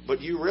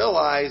 But you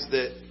realize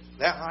that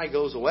high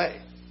goes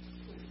away.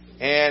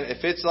 And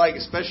if it's like,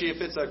 especially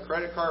if it's a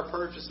credit card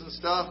purchase and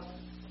stuff,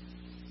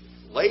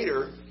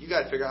 later, you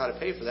got to figure out how to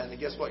pay for that. And then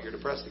guess what? You're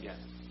depressed again.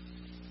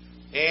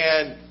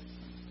 And,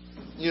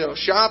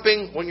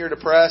 shopping when you're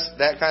depressed,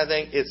 that kind of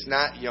thing, it's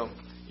not,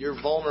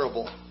 you're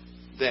vulnerable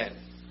then.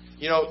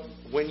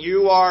 When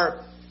you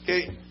are,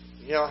 okay,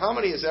 how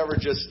many has ever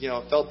just,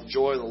 felt the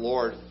joy of the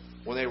Lord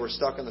when they were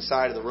stuck on the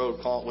side of the road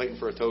waiting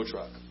for a tow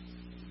truck?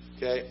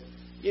 Okay?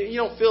 You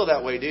don't feel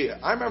that way, do you?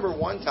 I remember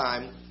one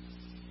time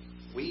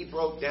we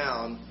broke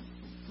down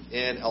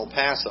in El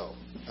Paso,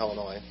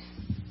 Illinois.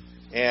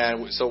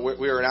 And so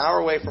we were an hour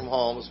away from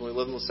home. So we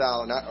lived in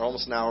LaSalle,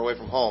 almost an hour away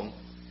from home.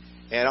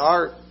 And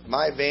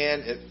my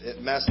van,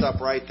 it messed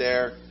up right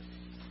there.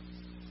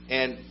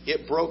 And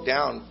it broke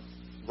down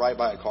right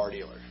by a car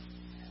dealer.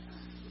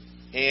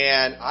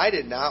 And I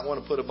did not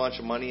want to put a bunch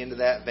of money into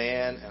that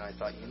van. And I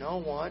thought, you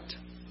know what?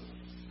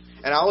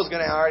 And I was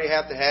going to already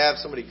have to have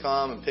somebody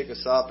come and pick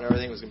us up and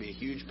everything. It was going to be a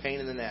huge pain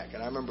in the neck.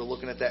 And I remember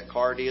looking at that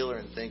car dealer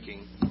and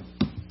thinking,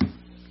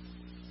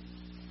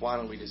 why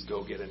don't we just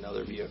go get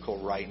another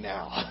vehicle right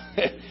now?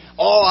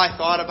 I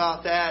thought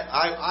about that.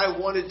 I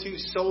wanted to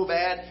so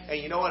bad.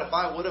 And you know what? If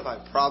I would have,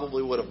 I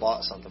probably would have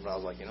bought something. But I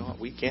was like, you know what?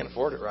 We can't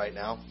afford it right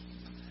now.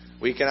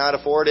 We cannot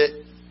afford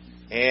it.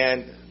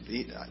 And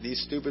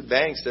these stupid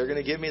banks, they're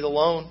going to give me the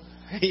loan,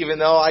 even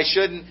though I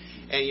shouldn't.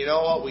 And you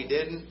know what? We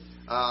didn't.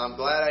 I'm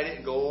glad I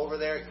didn't go over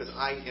there because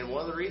and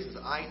one of the reasons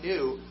I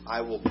knew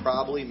I will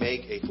probably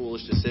make a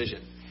foolish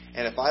decision.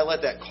 And if I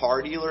let that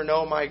car dealer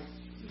know my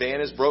van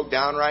is broke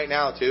down right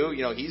now too,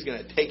 he's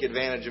going to take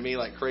advantage of me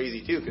like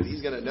crazy too, because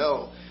he's going to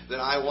know that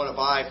I want to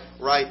buy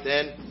right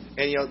then.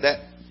 And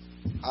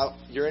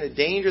you're in a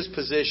dangerous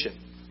position.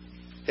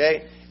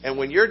 Okay? And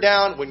when you're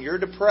down, when you're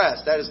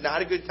depressed, that is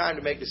not a good time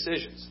to make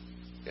decisions.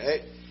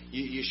 Okay?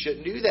 You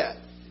shouldn't do that.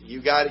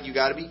 You got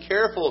to be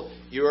careful.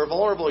 You are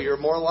vulnerable. You're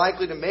more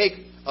likely to make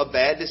a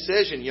bad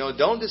decision.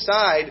 Don't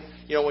decide,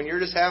 when you're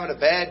just having a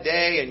bad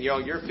day and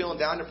you're feeling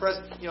down,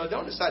 depressed.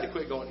 Don't decide to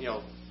quit going.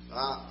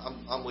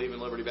 I'm leaving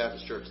Liberty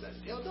Baptist Church then.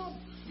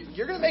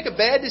 You're going to make a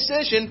bad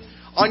decision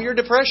on your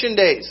depression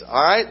days.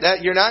 All right,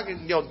 that you're not.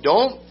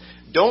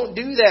 Don't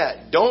do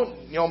that.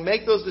 Don't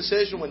make those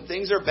decisions when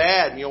things are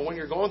bad. When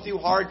you're going through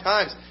hard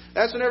times.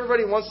 That's when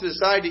everybody wants to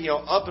decide to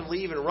up and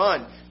leave and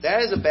run.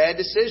 That is a bad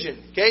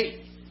decision.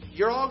 Okay.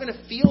 You're all going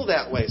to feel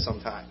that way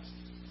sometimes.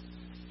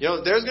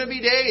 There's going to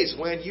be days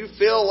when you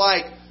feel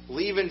like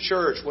leaving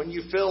church, when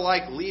you feel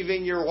like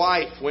leaving your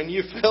wife, when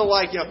you feel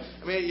like,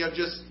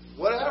 just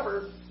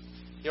whatever,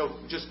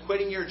 just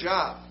quitting your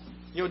job.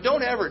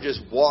 Don't ever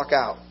just walk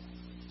out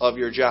of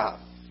your job.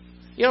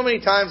 How many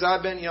times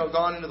I've been,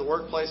 gone into the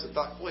workplace and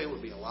thought, boy, it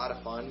would be a lot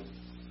of fun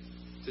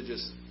to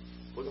just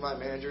look at my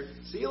manager,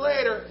 see you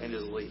later, and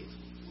just leave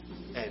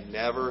and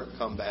never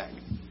come back.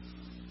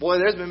 Boy,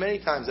 there's been many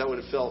times that would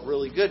have felt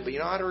really good, but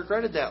I'd have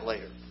regretted that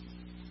later.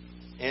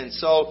 And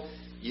so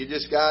you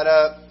just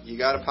gotta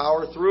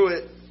power through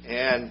it,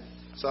 and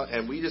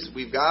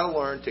we've got to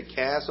learn to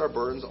cast our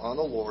burdens on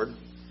the Lord,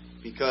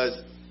 because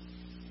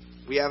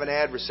we have an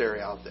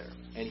adversary out there,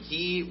 and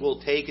he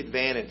will take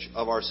advantage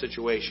of our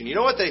situation. You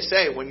know what they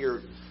say when you're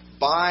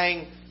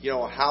buying,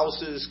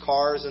 houses,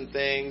 cars, and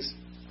things,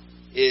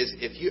 is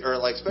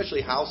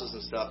especially houses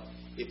and stuff.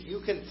 if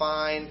you can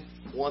find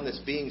one that's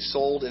being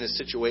sold in a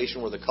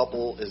situation where the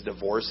couple is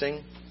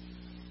divorcing,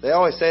 they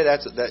always say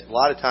that a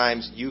lot of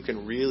times you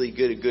can really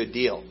get a good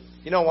deal.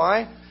 You know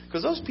why?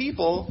 Because those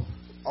people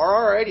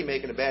are already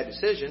making a bad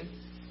decision,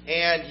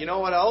 and you know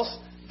what else?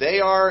 They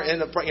are in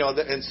the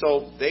and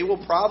so they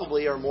will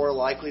probably are more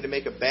likely to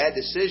make a bad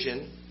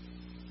decision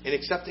in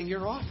accepting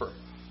your offer.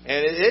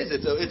 And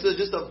it's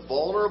just a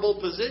vulnerable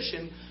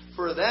position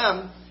for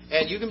them,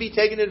 and you can be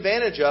taken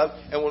advantage of.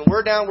 And when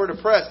we're down, we're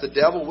depressed, the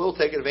devil will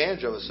take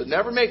advantage of us. So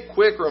never make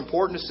quick or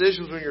important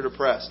decisions when you're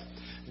depressed.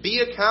 Be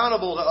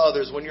accountable to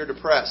others when you're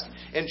depressed.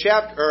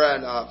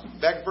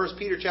 Back in 1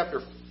 Peter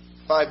chapter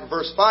 5,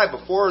 verse 5,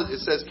 before it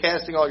says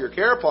casting all your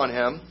care upon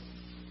him,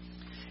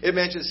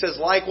 it says,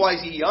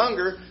 likewise, ye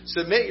younger,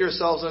 submit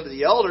yourselves unto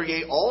the elder,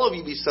 yea, all of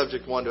you be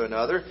subject one to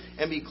another,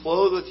 and be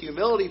clothed with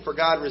humility, for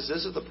God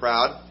resisteth the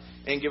proud,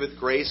 and giveth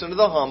grace unto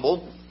the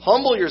humble.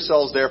 Humble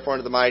yourselves, therefore,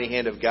 under the mighty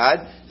hand of God,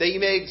 that He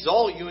may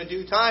exalt you in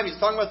due time. He's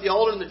talking about the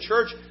elder in the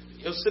church.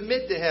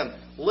 Submit to him.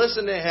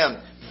 Listen to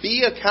him.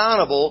 Be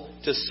accountable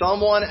to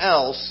someone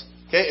else,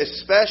 okay,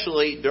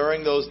 especially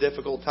during those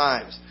difficult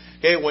times.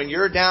 Okay, when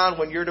you're down,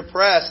 when you're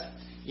depressed,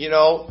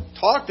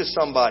 talk to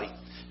somebody.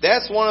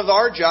 That's one of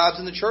our jobs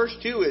in the church,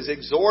 too, is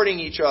exhorting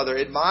each other,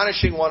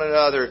 admonishing one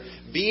another,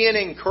 being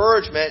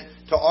encouragement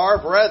to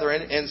our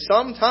brethren. And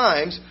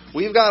sometimes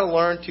we've got to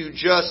learn to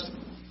just,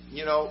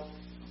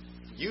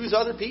 use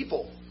other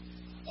people.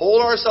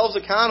 Hold ourselves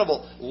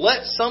accountable.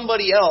 Let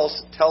somebody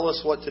else tell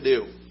us what to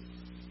do.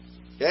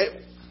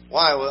 Okay?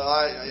 Why? Well,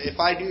 if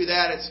I do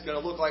that, it's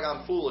going to look like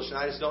I'm foolish and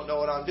I just don't know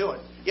what I'm doing.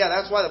 Yeah,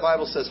 that's why the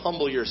Bible says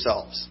humble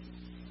yourselves.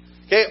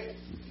 Okay?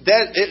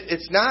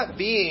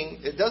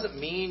 It doesn't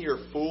mean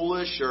you're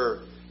foolish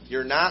or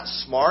you're not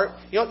smart.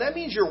 That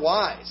means you're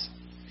wise.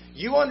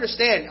 You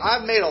understand,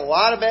 I've made a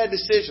lot of bad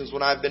decisions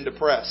when I've been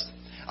depressed.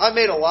 I've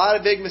made a lot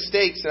of big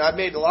mistakes and I've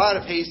made a lot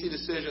of hasty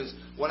decisions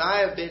when I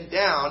have been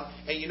down.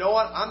 And you know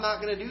what? I'm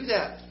not going to do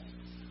that.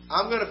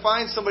 I'm going to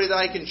find somebody that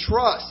I can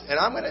trust. And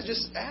I'm going to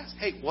just ask,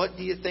 hey, what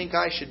do you think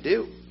I should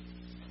do?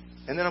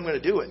 And then I'm going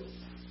to do it.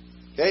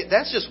 Okay?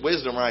 That's just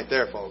wisdom right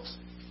there, folks.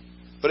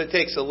 But it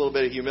takes a little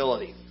bit of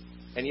humility.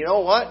 And you know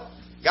what?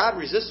 God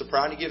resists the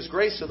proud and He gives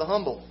grace to the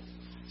humble.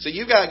 So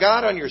you got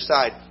God on your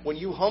side when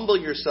you humble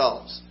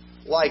yourselves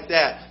like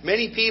that.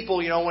 Many people,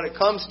 when it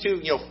comes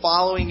to,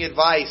 following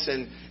advice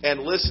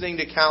and listening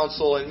to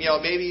counsel and,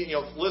 maybe,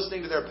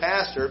 listening to their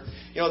pastor,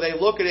 they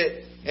look at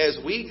it as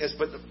weakness,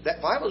 but the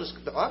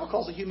Bible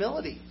calls it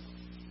humility.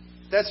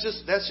 That's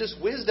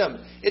just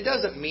wisdom. It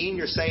doesn't mean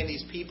you're saying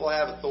these people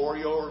have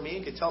authority over me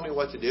and can tell me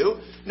what to do.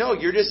 No,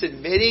 you're just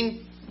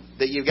admitting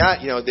that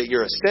that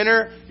you're a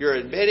sinner. You're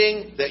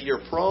admitting that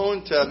you're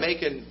prone to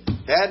making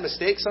bad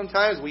mistakes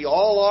sometimes. We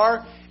all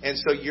are. And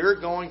so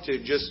you're going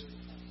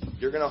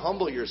to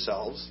humble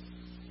yourselves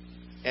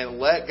and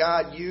let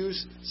God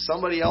use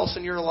somebody else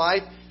in your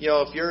life.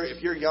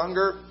 If you're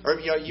younger, or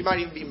you might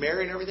even be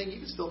married and everything, you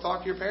can still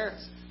talk to your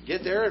parents.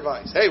 Get their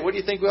advice. Hey, what do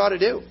you think we ought to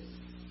do?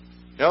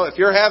 If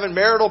you're having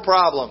marital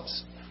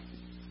problems,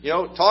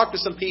 talk to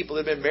some people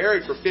that have been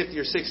married for 50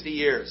 or 60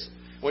 years.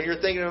 When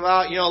you're thinking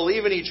about,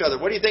 leaving each other,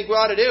 what do you think we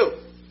ought to do?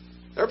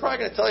 They're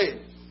probably going to tell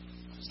you,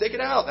 stick it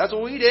out. That's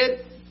what we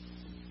did.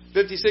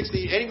 50,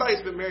 60, anybody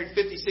who's been married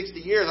 50, 60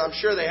 years, I'm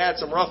sure they had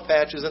some rough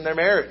patches in their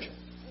marriage.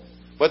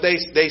 But they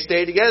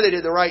stayed together. They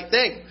did the right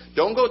thing.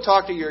 Don't go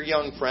talk to your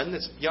young friend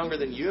that's younger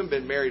than you and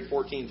been married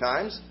 14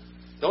 times.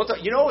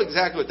 You know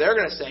exactly what they're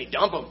going to say.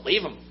 Dump them.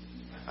 Leave them.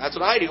 That's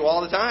what I do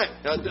all the time.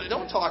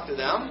 Don't talk to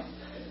them.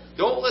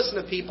 Don't listen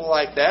to people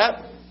like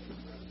that.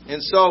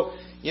 And so,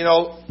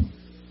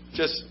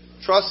 just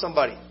trust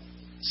somebody.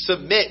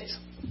 Submit.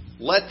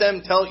 Let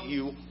them tell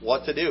you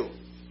what to do.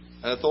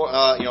 An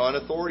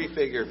authority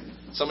figure.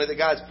 Somebody that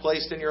God's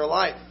placed in your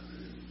life.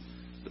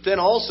 But then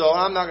also,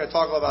 I'm not going to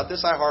talk about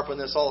this. I harp on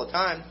this all the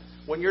time.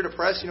 When you're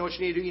depressed, you know what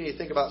you need to do? You need to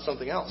think about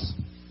something else.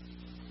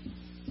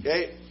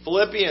 Okay?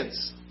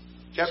 Philippians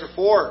chapter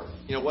 4.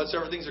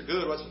 Whatsoever things are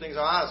good, whatsoever things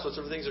are honest,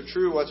 whatsoever things are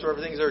true, whatsoever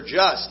things are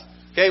just.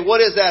 Okay,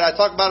 what is that? I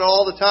talk about it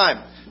all the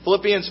time.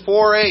 Philippians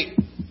 4:8.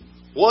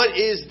 What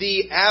is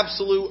the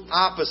absolute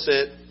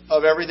opposite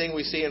of everything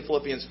we see in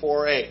Philippians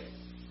 4:8?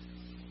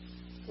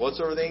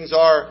 Whatsoever things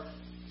are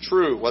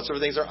true, whatsoever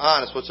things are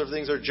honest, whatsoever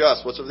things are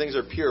just, whatsoever things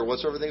are pure,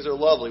 whatsoever things are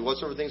lovely,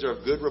 whatsoever things are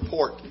of good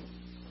report.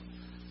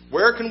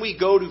 Where can we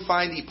go to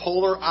find the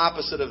polar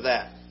opposite of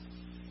that?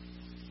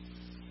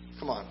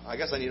 Come on, I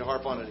guess I need to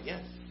harp on it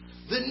again.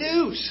 The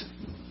news.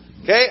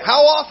 Okay,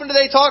 how often do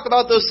they talk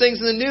about those things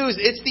in the news?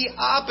 It's the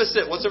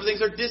opposite. Whatsoever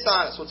things are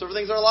dishonest, whatsoever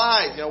things are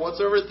lies,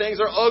 whatsoever things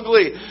are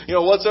ugly,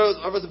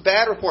 whatsoever the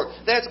bad report.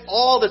 That's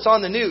all that's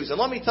on the news. And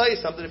let me tell you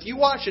something. If you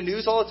watch the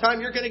news all the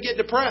time, you're going to get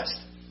depressed.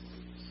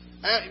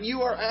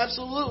 You are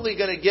absolutely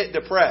going to get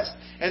depressed.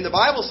 And the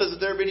Bible says if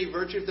there be any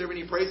virtue, if there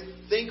be any praise,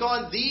 think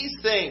on these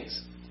things.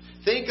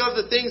 Think of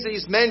the things that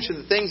He's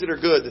mentioned, the things that are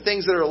good, the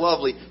things that are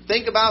lovely.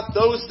 Think about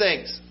those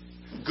things.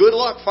 Good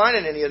luck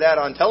finding any of that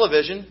on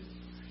television.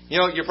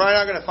 You're probably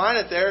not going to find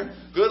it there.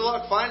 Good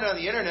luck finding it on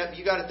the internet, but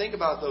you got to think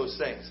about those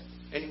things.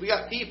 And we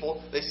got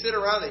people, they sit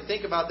around, they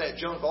think about that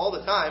junk all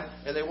the time,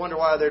 and they wonder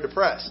why they're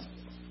depressed.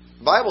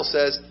 The Bible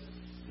says,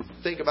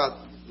 think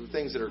about the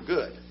things that are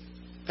good.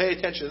 Pay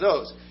attention to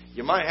those.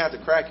 You might have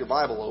to crack your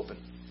Bible open.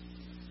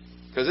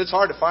 Because it's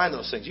hard to find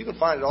those things. You can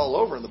find it all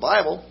over in the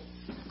Bible.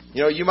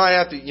 You might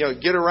have to,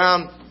 get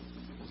around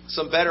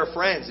some better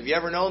friends. Have you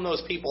ever known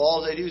those people?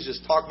 All they do is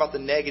just talk about the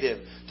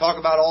negative. Talk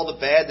about all the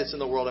bad that's in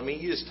the world. I mean,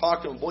 you just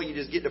talk to them, boy, you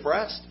just get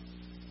depressed.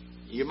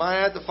 You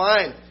might have to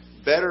find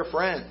better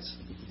friends.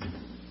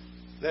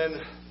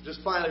 Then,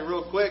 just finally,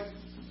 real quick,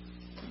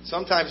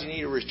 sometimes you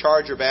need to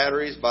recharge your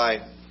batteries by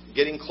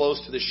getting close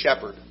to the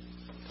shepherd.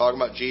 Talking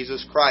about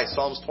Jesus Christ.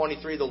 Psalms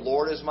 23, the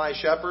Lord is my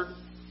shepherd,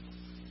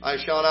 I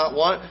shall not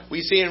want.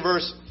 We see in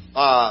verse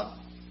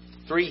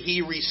 3,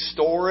 He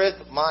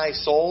restoreth my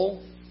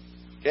soul.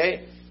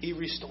 Okay? He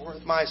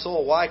restoreth my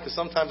soul. Why? Because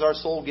sometimes our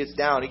soul gets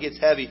down. It gets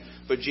heavy.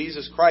 But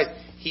Jesus Christ,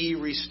 He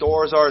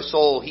restores our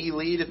soul. He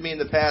leadeth me in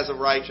the paths of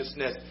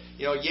righteousness.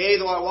 Yea,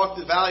 though I walk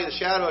through the valley of the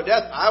shadow of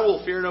death, I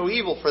will fear no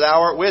evil, for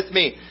Thou art with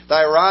me.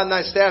 Thy rod and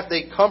Thy staff,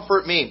 they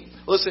comfort me.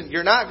 Listen,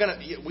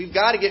 we've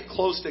got to get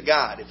close to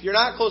God. If you're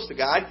not close to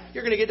God,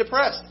 you're going to get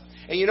depressed.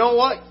 And you know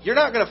what? You're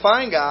not going to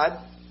find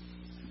God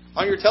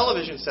on your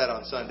television set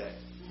on Sunday.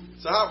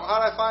 So how do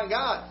I find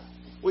God?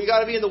 Well, you got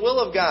to be in the will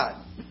of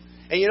God.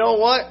 And you know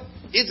what?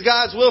 It's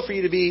God's will for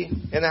you to be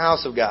in the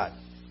house of God.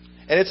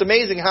 And it's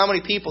amazing how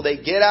many people, they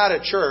get out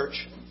of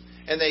church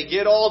and they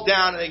get all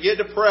down and they get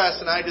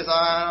depressed, and I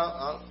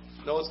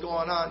don't know what's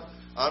going on.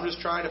 I'm just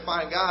trying to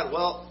find God.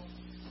 Well,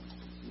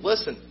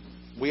 listen,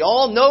 we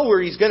all know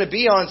where He's going to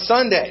be on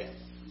Sunday.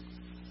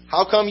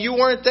 How come you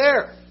weren't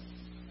there?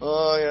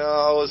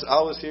 Oh,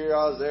 I was here,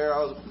 I was there.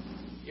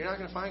 You're not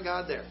going to find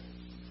God there.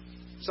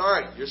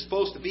 Sorry, you're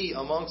supposed to be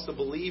amongst the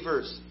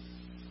believers.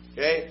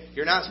 Okay?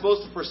 You're not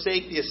supposed to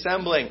forsake the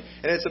assembling.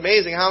 And it's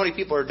amazing how many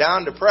people are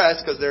down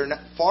depressed because they're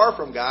far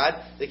from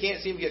God. They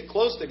can't seem to get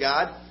close to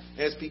God.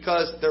 And it's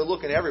because they're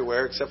looking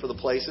everywhere except for the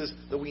places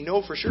that we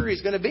know for sure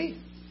He's going to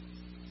be.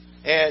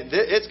 And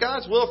it's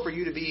God's will for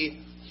you to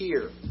be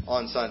here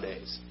on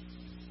Sundays.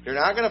 You're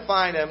not going to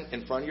find Him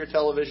in front of your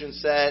television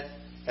set,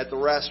 at the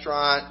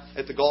restaurant,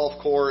 at the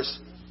golf course,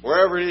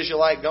 wherever it is you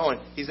like going.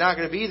 He's not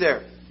going to be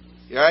there.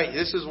 All right?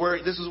 This is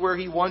where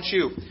He wants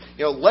you.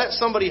 Let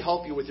somebody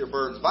help you with your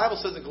burdens. The Bible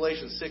says in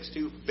Galatians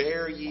 6:2,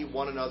 bear ye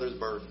one another's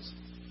burdens.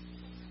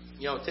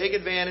 Take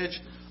advantage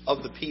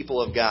of the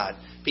people of God.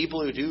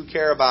 People who do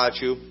care about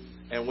you.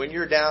 And when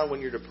you're down,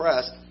 when you're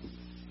depressed,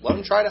 let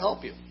them try to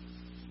help you.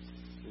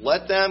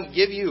 Let them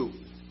give you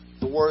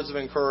the words of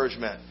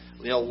encouragement.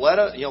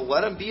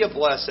 Let them be a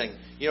blessing.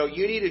 You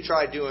need to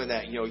try doing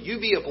that. You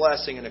be a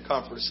blessing and a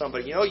comfort to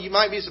somebody. You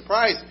might be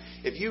surprised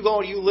if you go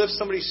and you lift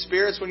somebody's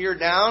spirits when you're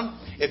down.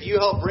 If you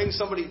help bring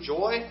somebody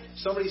joy,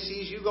 somebody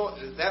sees you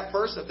going. That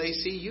person, if they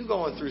see you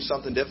going through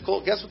something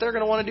difficult, guess what they're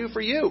going to want to do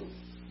for you?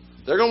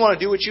 They're going to want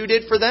to do what you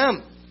did for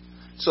them.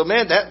 So,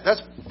 man,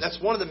 that's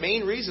one of the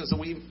main reasons that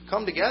we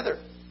come together.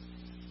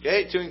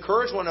 Okay, to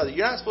encourage one another.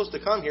 You're not supposed to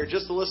come here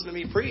just to listen to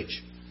me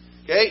preach.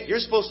 Okay, you're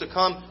supposed to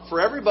come for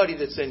everybody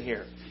that's in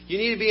here. You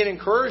need to be an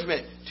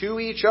encouragement to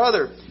each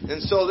other.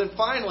 And so then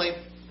finally,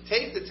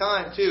 take the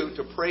time, too,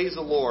 to praise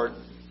the Lord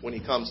when He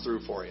comes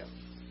through for you.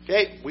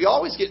 Okay? We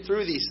always get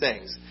through these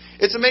things.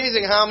 It's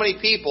amazing how many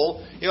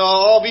people,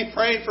 oh, be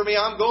praying for me.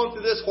 I'm going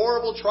through this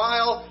horrible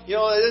trial.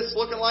 It's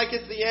looking like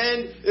it's the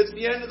end. It's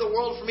the end of the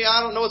world for me.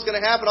 I don't know what's going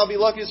to happen. I'll be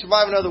lucky to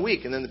survive another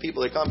week. And then the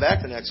people that come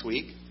back the next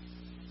week,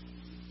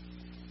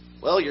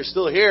 well, you're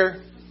still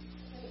here.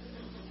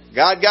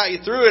 God got you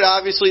through it,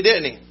 obviously,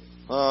 didn't He?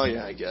 Oh,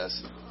 yeah, I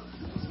guess.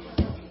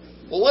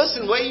 Well,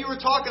 listen, the way you were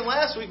talking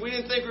last week, we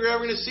didn't think we were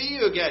ever going to see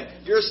you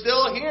again. You're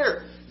still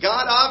here.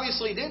 God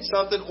obviously did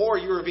something, or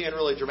you were being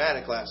really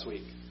dramatic last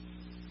week.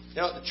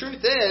 The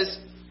truth is,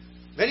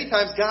 many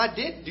times God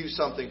did do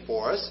something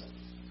for us,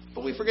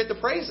 but we forget to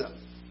praise Him.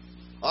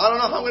 I don't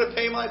know how I'm going to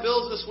pay my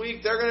bills this week.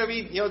 They're going to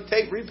be,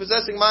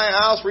 repossessing my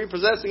house,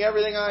 repossessing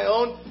everything I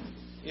own,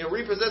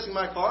 repossessing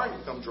my car. And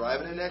you come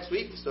driving in next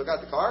week, you still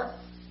got the car?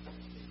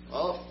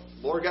 Well,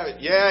 Lord got me.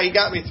 Yeah, He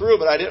got me through,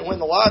 but I didn't win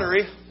the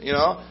lottery.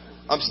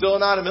 I'm still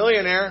not a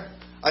millionaire.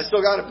 I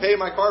still got to pay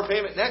my car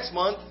payment next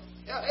month.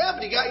 Yeah,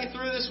 but He got you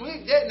through this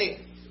week, didn't He?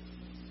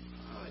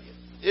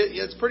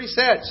 It's pretty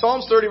sad.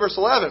 Psalms 30, verse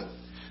 11.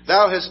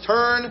 Thou hast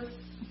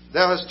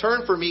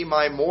turned for me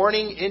my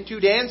mourning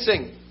into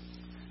dancing.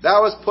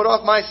 Thou hast put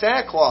off my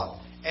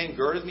sackcloth and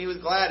girded me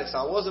with gladness.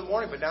 I wasn't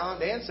mourning, but now I'm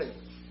dancing.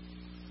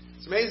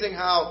 It's amazing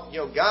how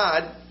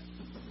God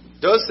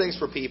does things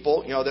for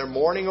people. They're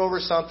mourning over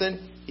something.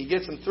 He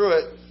gets them through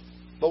it,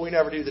 but we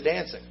never do the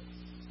dancing.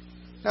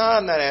 Now,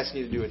 I'm not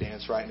asking you to do a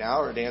dance right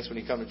now or a dance when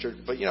you come to church,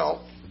 but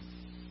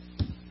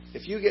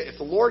if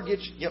the Lord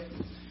gets you,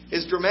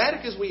 as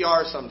dramatic as we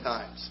are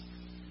sometimes,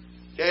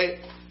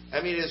 okay?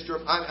 I mean,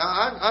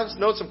 I've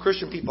known some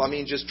Christian people. I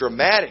mean, just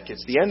dramatic.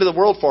 It's the end of the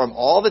world for them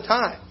all the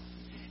time,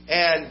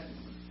 and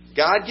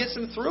God gets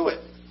them through it.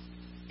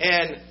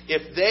 And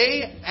if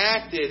they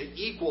acted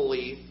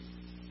equally,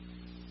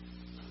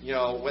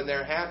 when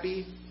they're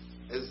happy,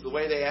 as the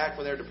way they act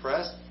when they're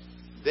depressed,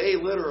 they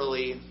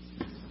literally,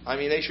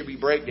 they should be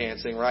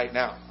breakdancing right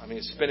now.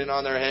 Spinning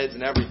on their heads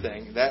and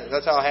everything.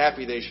 That's how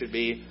happy they should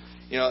be.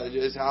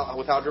 With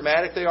how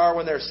dramatic they are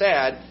when they're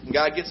sad, and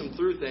God gets them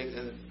through things,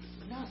 and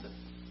nothing.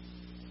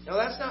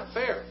 That's not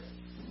fair.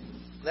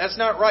 That's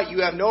not right.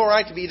 You have no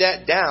right to be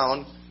that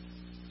down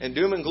and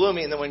doom and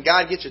gloomy, and then when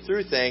God gets you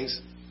through things,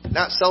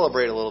 not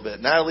celebrate a little bit.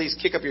 Not at least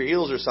kick up your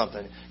heels or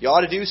something. You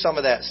ought to do some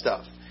of that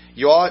stuff.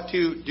 You ought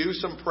to do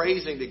some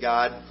praising to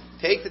God.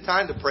 Take the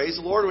time to praise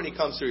the Lord when He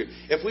comes through.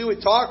 If we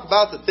would talk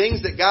about the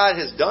things that God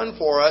has done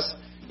for us,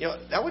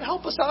 that would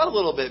help us out a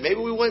little bit. Maybe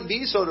we wouldn't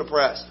be so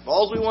depressed.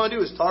 All we want to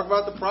do is talk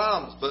about the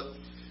problems. But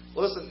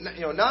listen,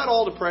 not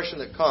all depression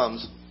that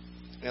comes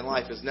in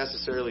life is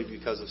necessarily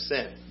because of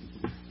sin.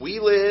 We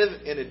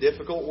live in a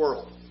difficult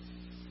world.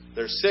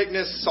 There's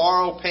sickness,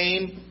 sorrow,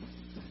 pain.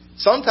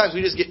 Sometimes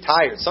we just get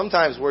tired.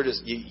 Sometimes we're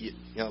just,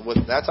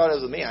 that's how it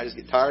is with me. I just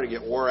get tired, I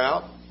get wore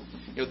out.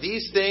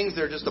 These things,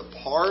 they're just a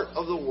part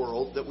of the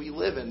world that we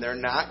live in. They're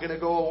not going to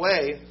go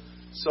away.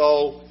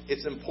 So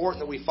it's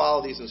important that we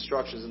follow these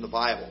instructions in the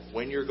Bible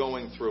when you're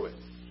going through it.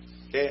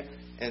 Okay?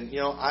 And,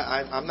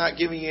 I'm not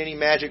giving you any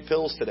magic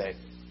pills today.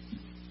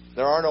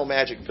 There are no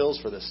magic pills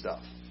for this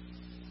stuff.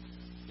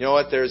 You know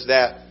what? There's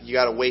that. You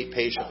got to wait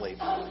patiently.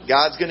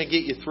 God's going to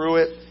get you through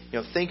it.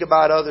 Think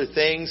about other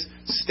things.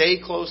 Stay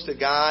close to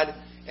God.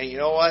 And you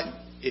know what?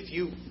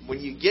 When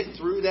you get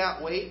through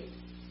that weight,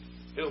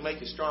 it'll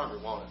make you stronger,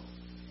 won't it?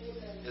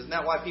 Isn't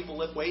that why people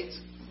lift weights?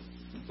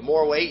 The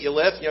more weight you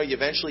lift, you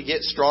eventually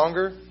get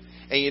stronger.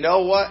 And you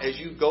know what? As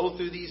you go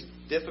through these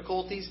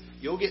difficulties,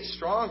 you'll get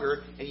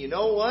stronger. And you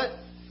know what?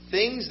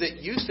 Things that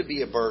used to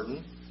be a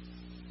burden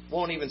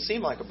won't even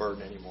seem like a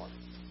burden anymore.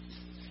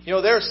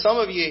 There are some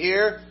of you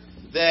here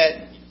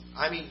that,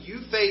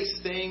 you face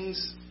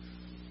things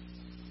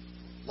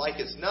like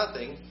it's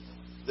nothing,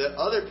 that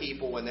other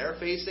people, when they're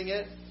facing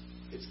it,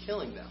 it's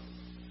killing them.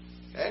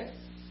 Okay?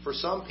 For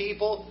some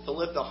people, to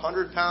lift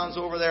 100 pounds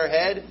over their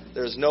head,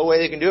 there's no way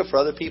they can do it. For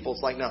other people,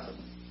 it's like nothing.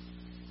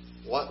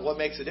 What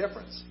makes a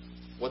difference?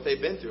 What they've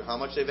been through, how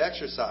much they've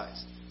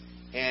exercised.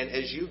 And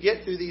as you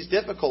get through these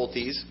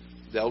difficulties,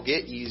 they'll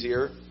get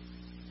easier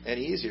and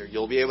easier.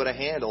 You'll be able to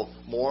handle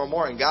more and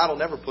more. And God will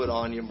never put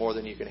on you more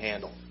than you can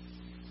handle.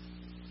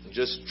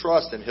 Just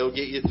trust Him. He'll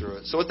get you through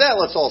it. So with that,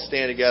 let's all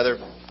stand together.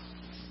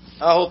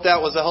 I hope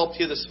that was a help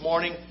to you this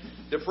morning.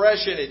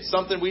 Depression, it's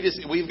something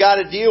we've got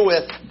to deal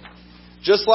with. Just like